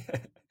it.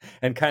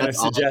 And kind That's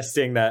of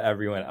suggesting that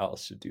everyone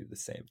else should do the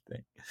same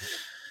thing.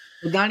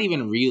 But not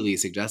even really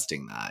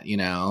suggesting that,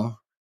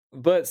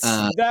 But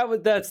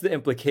that's the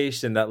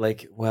implication that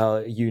like,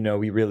 well,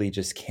 we really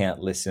just can't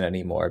listen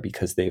anymore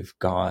because they've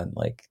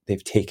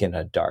taken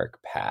a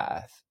dark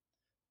path.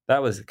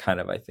 That was kind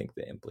of, I think,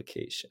 the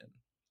implication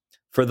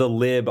for the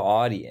lib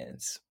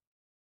audience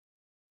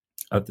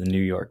of the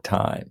New York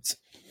Times.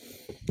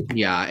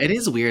 Yeah, it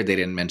is weird they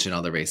didn't mention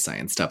all the race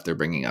science stuff they're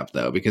bringing up,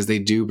 though, because they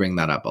do bring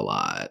that up a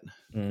lot.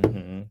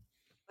 Mm-hmm.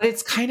 But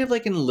it's kind of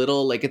like in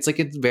little, like, it's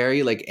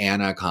very like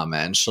Anna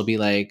comments. She'll be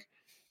like,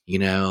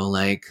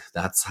 like,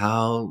 that's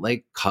how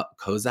like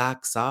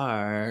Cossacks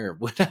are, or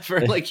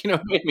whatever. Like, you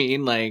know what I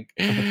mean? Like,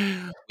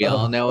 we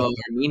all know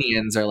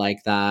Armenians are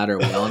like that, or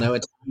we all know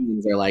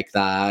Italians are like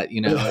that.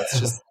 It's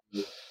just.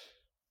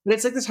 But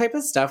it's like the type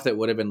of stuff that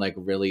would have been like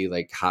really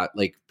like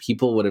like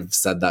people would have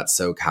said that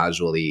so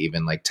casually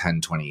even like 10,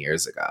 20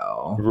 years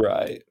ago.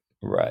 Right.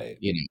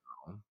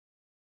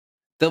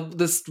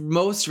 The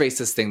most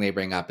racist thing they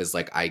bring up is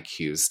like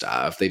IQ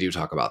stuff. They do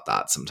talk about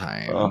that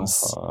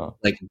sometimes.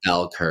 Like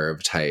bell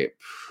curve type.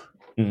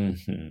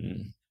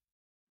 Mm-hmm.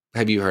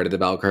 Have you heard of the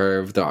bell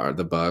curve,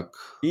 the book?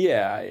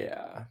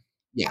 Yeah.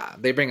 Yeah,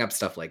 they bring up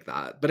stuff like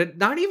that. But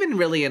not even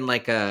really in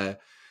like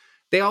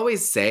they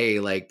always say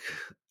like,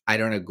 I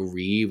don't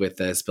agree with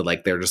this, but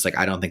like they're just like,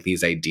 I don't think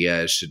these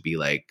ideas should be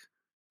like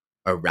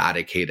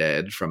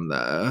eradicated from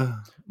the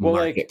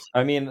market. Like,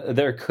 I mean,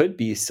 there could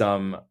be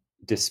some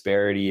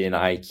disparity in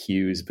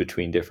IQs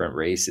between different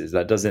races.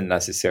 That doesn't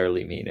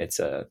necessarily mean it's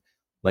a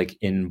like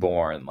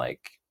inborn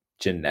like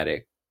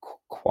genetic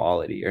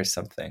quality or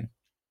something.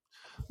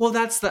 Well,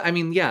 that's the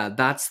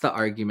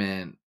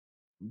argument.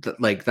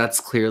 Like that's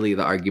clearly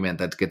the argument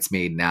that gets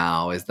made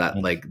now is that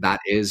like that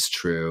is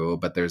true,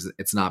 but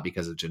it's not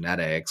because of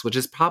genetics, which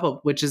is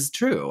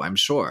true. I'm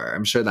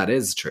sure that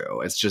is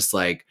true. It's just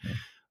like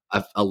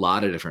a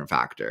lot of different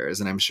factors,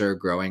 and I'm sure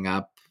growing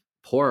up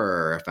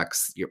poorer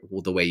affects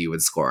the way you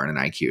would score on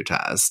an IQ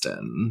test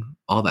and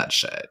all that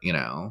shit.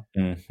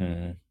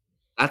 Mm-hmm.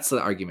 That's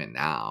the argument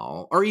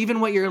now. Or even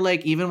what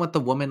the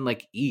woman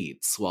like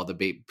eats while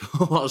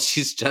while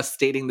she's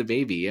gestating the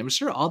baby. I'm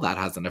sure all that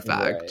has an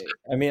effect. Right.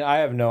 I mean, I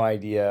have no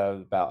idea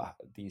about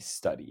these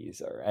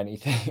studies or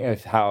anything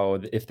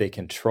if they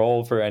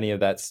control for any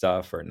of that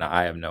stuff or not.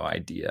 I have no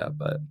idea,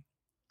 but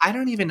I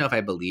don't even know if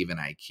I believe in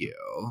IQ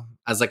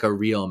as like a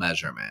real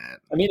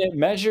measurement. I mean, it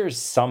measures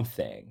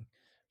something,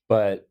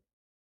 but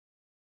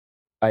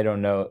I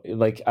don't know.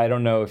 Like, I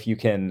don't know if you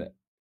can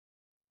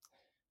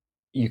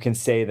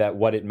say that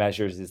what it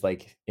measures is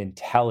like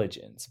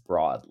intelligence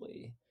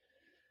broadly.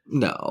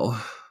 No.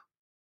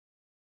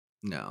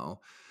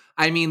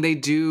 I mean, they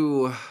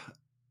do.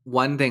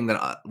 One thing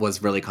that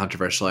was really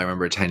controversial, I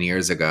remember 10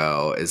 years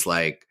ago, is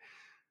like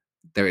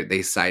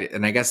they cited,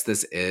 and I guess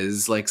this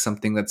is like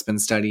something that's been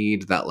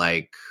studied, that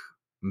like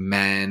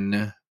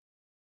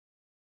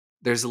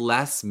there's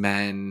less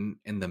men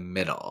in the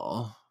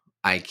middle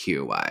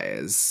IQ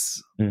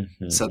wise.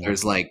 Mm-hmm. So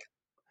there's like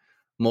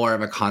more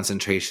of a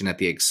concentration at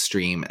the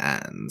extreme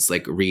ends,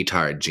 like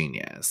retard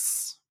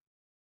genius.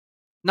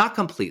 Not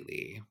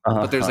completely,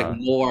 but there's like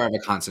more of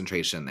a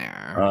concentration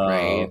there,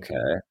 right? Okay.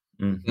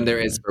 Mm-hmm. Than there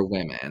is for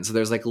women. So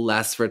there's like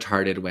less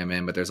retarded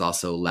women, but there's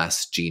also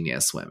less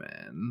genius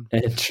women.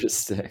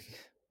 Interesting.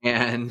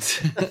 And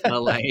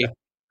like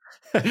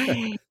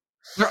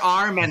there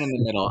are men in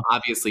the middle,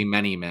 obviously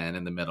many men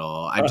in the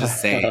middle. I'm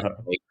just saying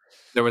like,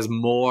 there was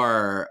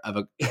more of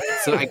a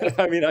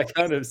I mean, I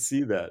kind of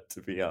see that,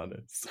 to be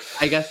honest.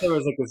 I guess there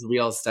was like this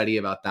real study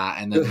about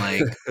that, and then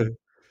like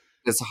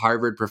this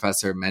Harvard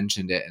professor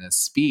mentioned it in a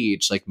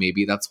speech, like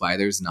maybe that's why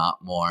there's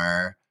not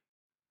more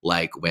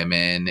like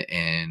women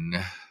in,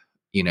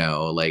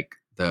 like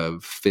the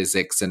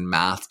physics and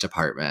math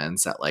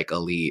departments at like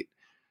elite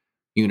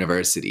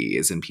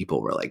universities, and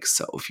people were like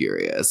so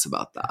furious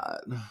about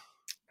that.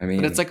 I mean,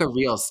 but it's like a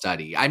real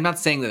study. I'm not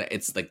saying that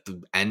it's like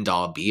the end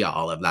all be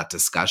all of that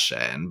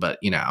discussion, but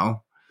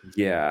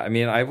Yeah, I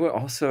mean, I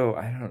don't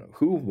know,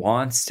 who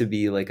wants to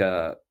be like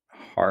a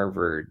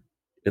Harvard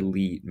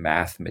elite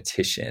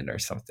mathematician or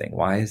something?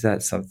 Why is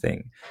that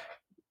something?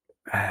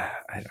 I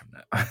don't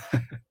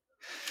know.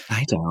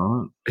 I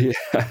don't. Yeah,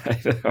 I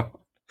know.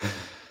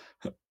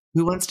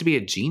 Who wants to be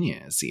a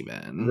genius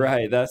even?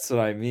 Right, that's what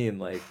I mean.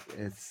 Like,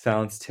 it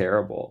sounds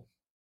terrible.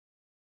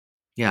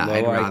 Yeah, Low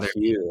I'd rather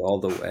IQ all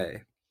the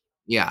way.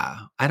 Yeah,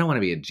 I don't want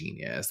to be a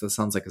genius. That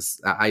sounds like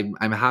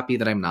I'm happy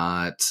that I'm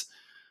not.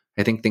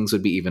 I think things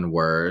would be even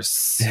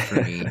worse for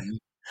me than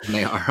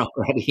they are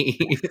already.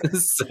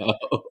 So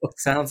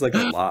sounds like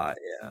a lot.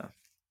 Yeah.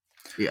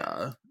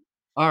 Yeah.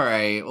 All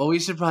right. Well, we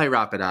should probably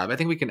wrap it up. I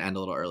think we can end a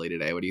little early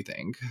today. What do you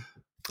think?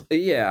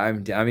 Yeah,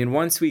 I mean,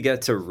 once we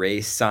get to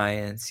race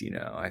science,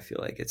 I feel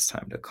like it's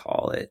time to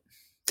call it.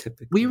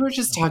 Typically, We were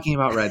just talking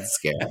about Red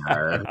Scare.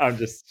 I'm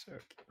just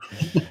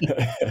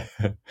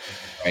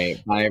Right.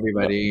 Bye,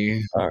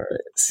 everybody. all right.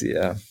 See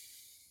ya.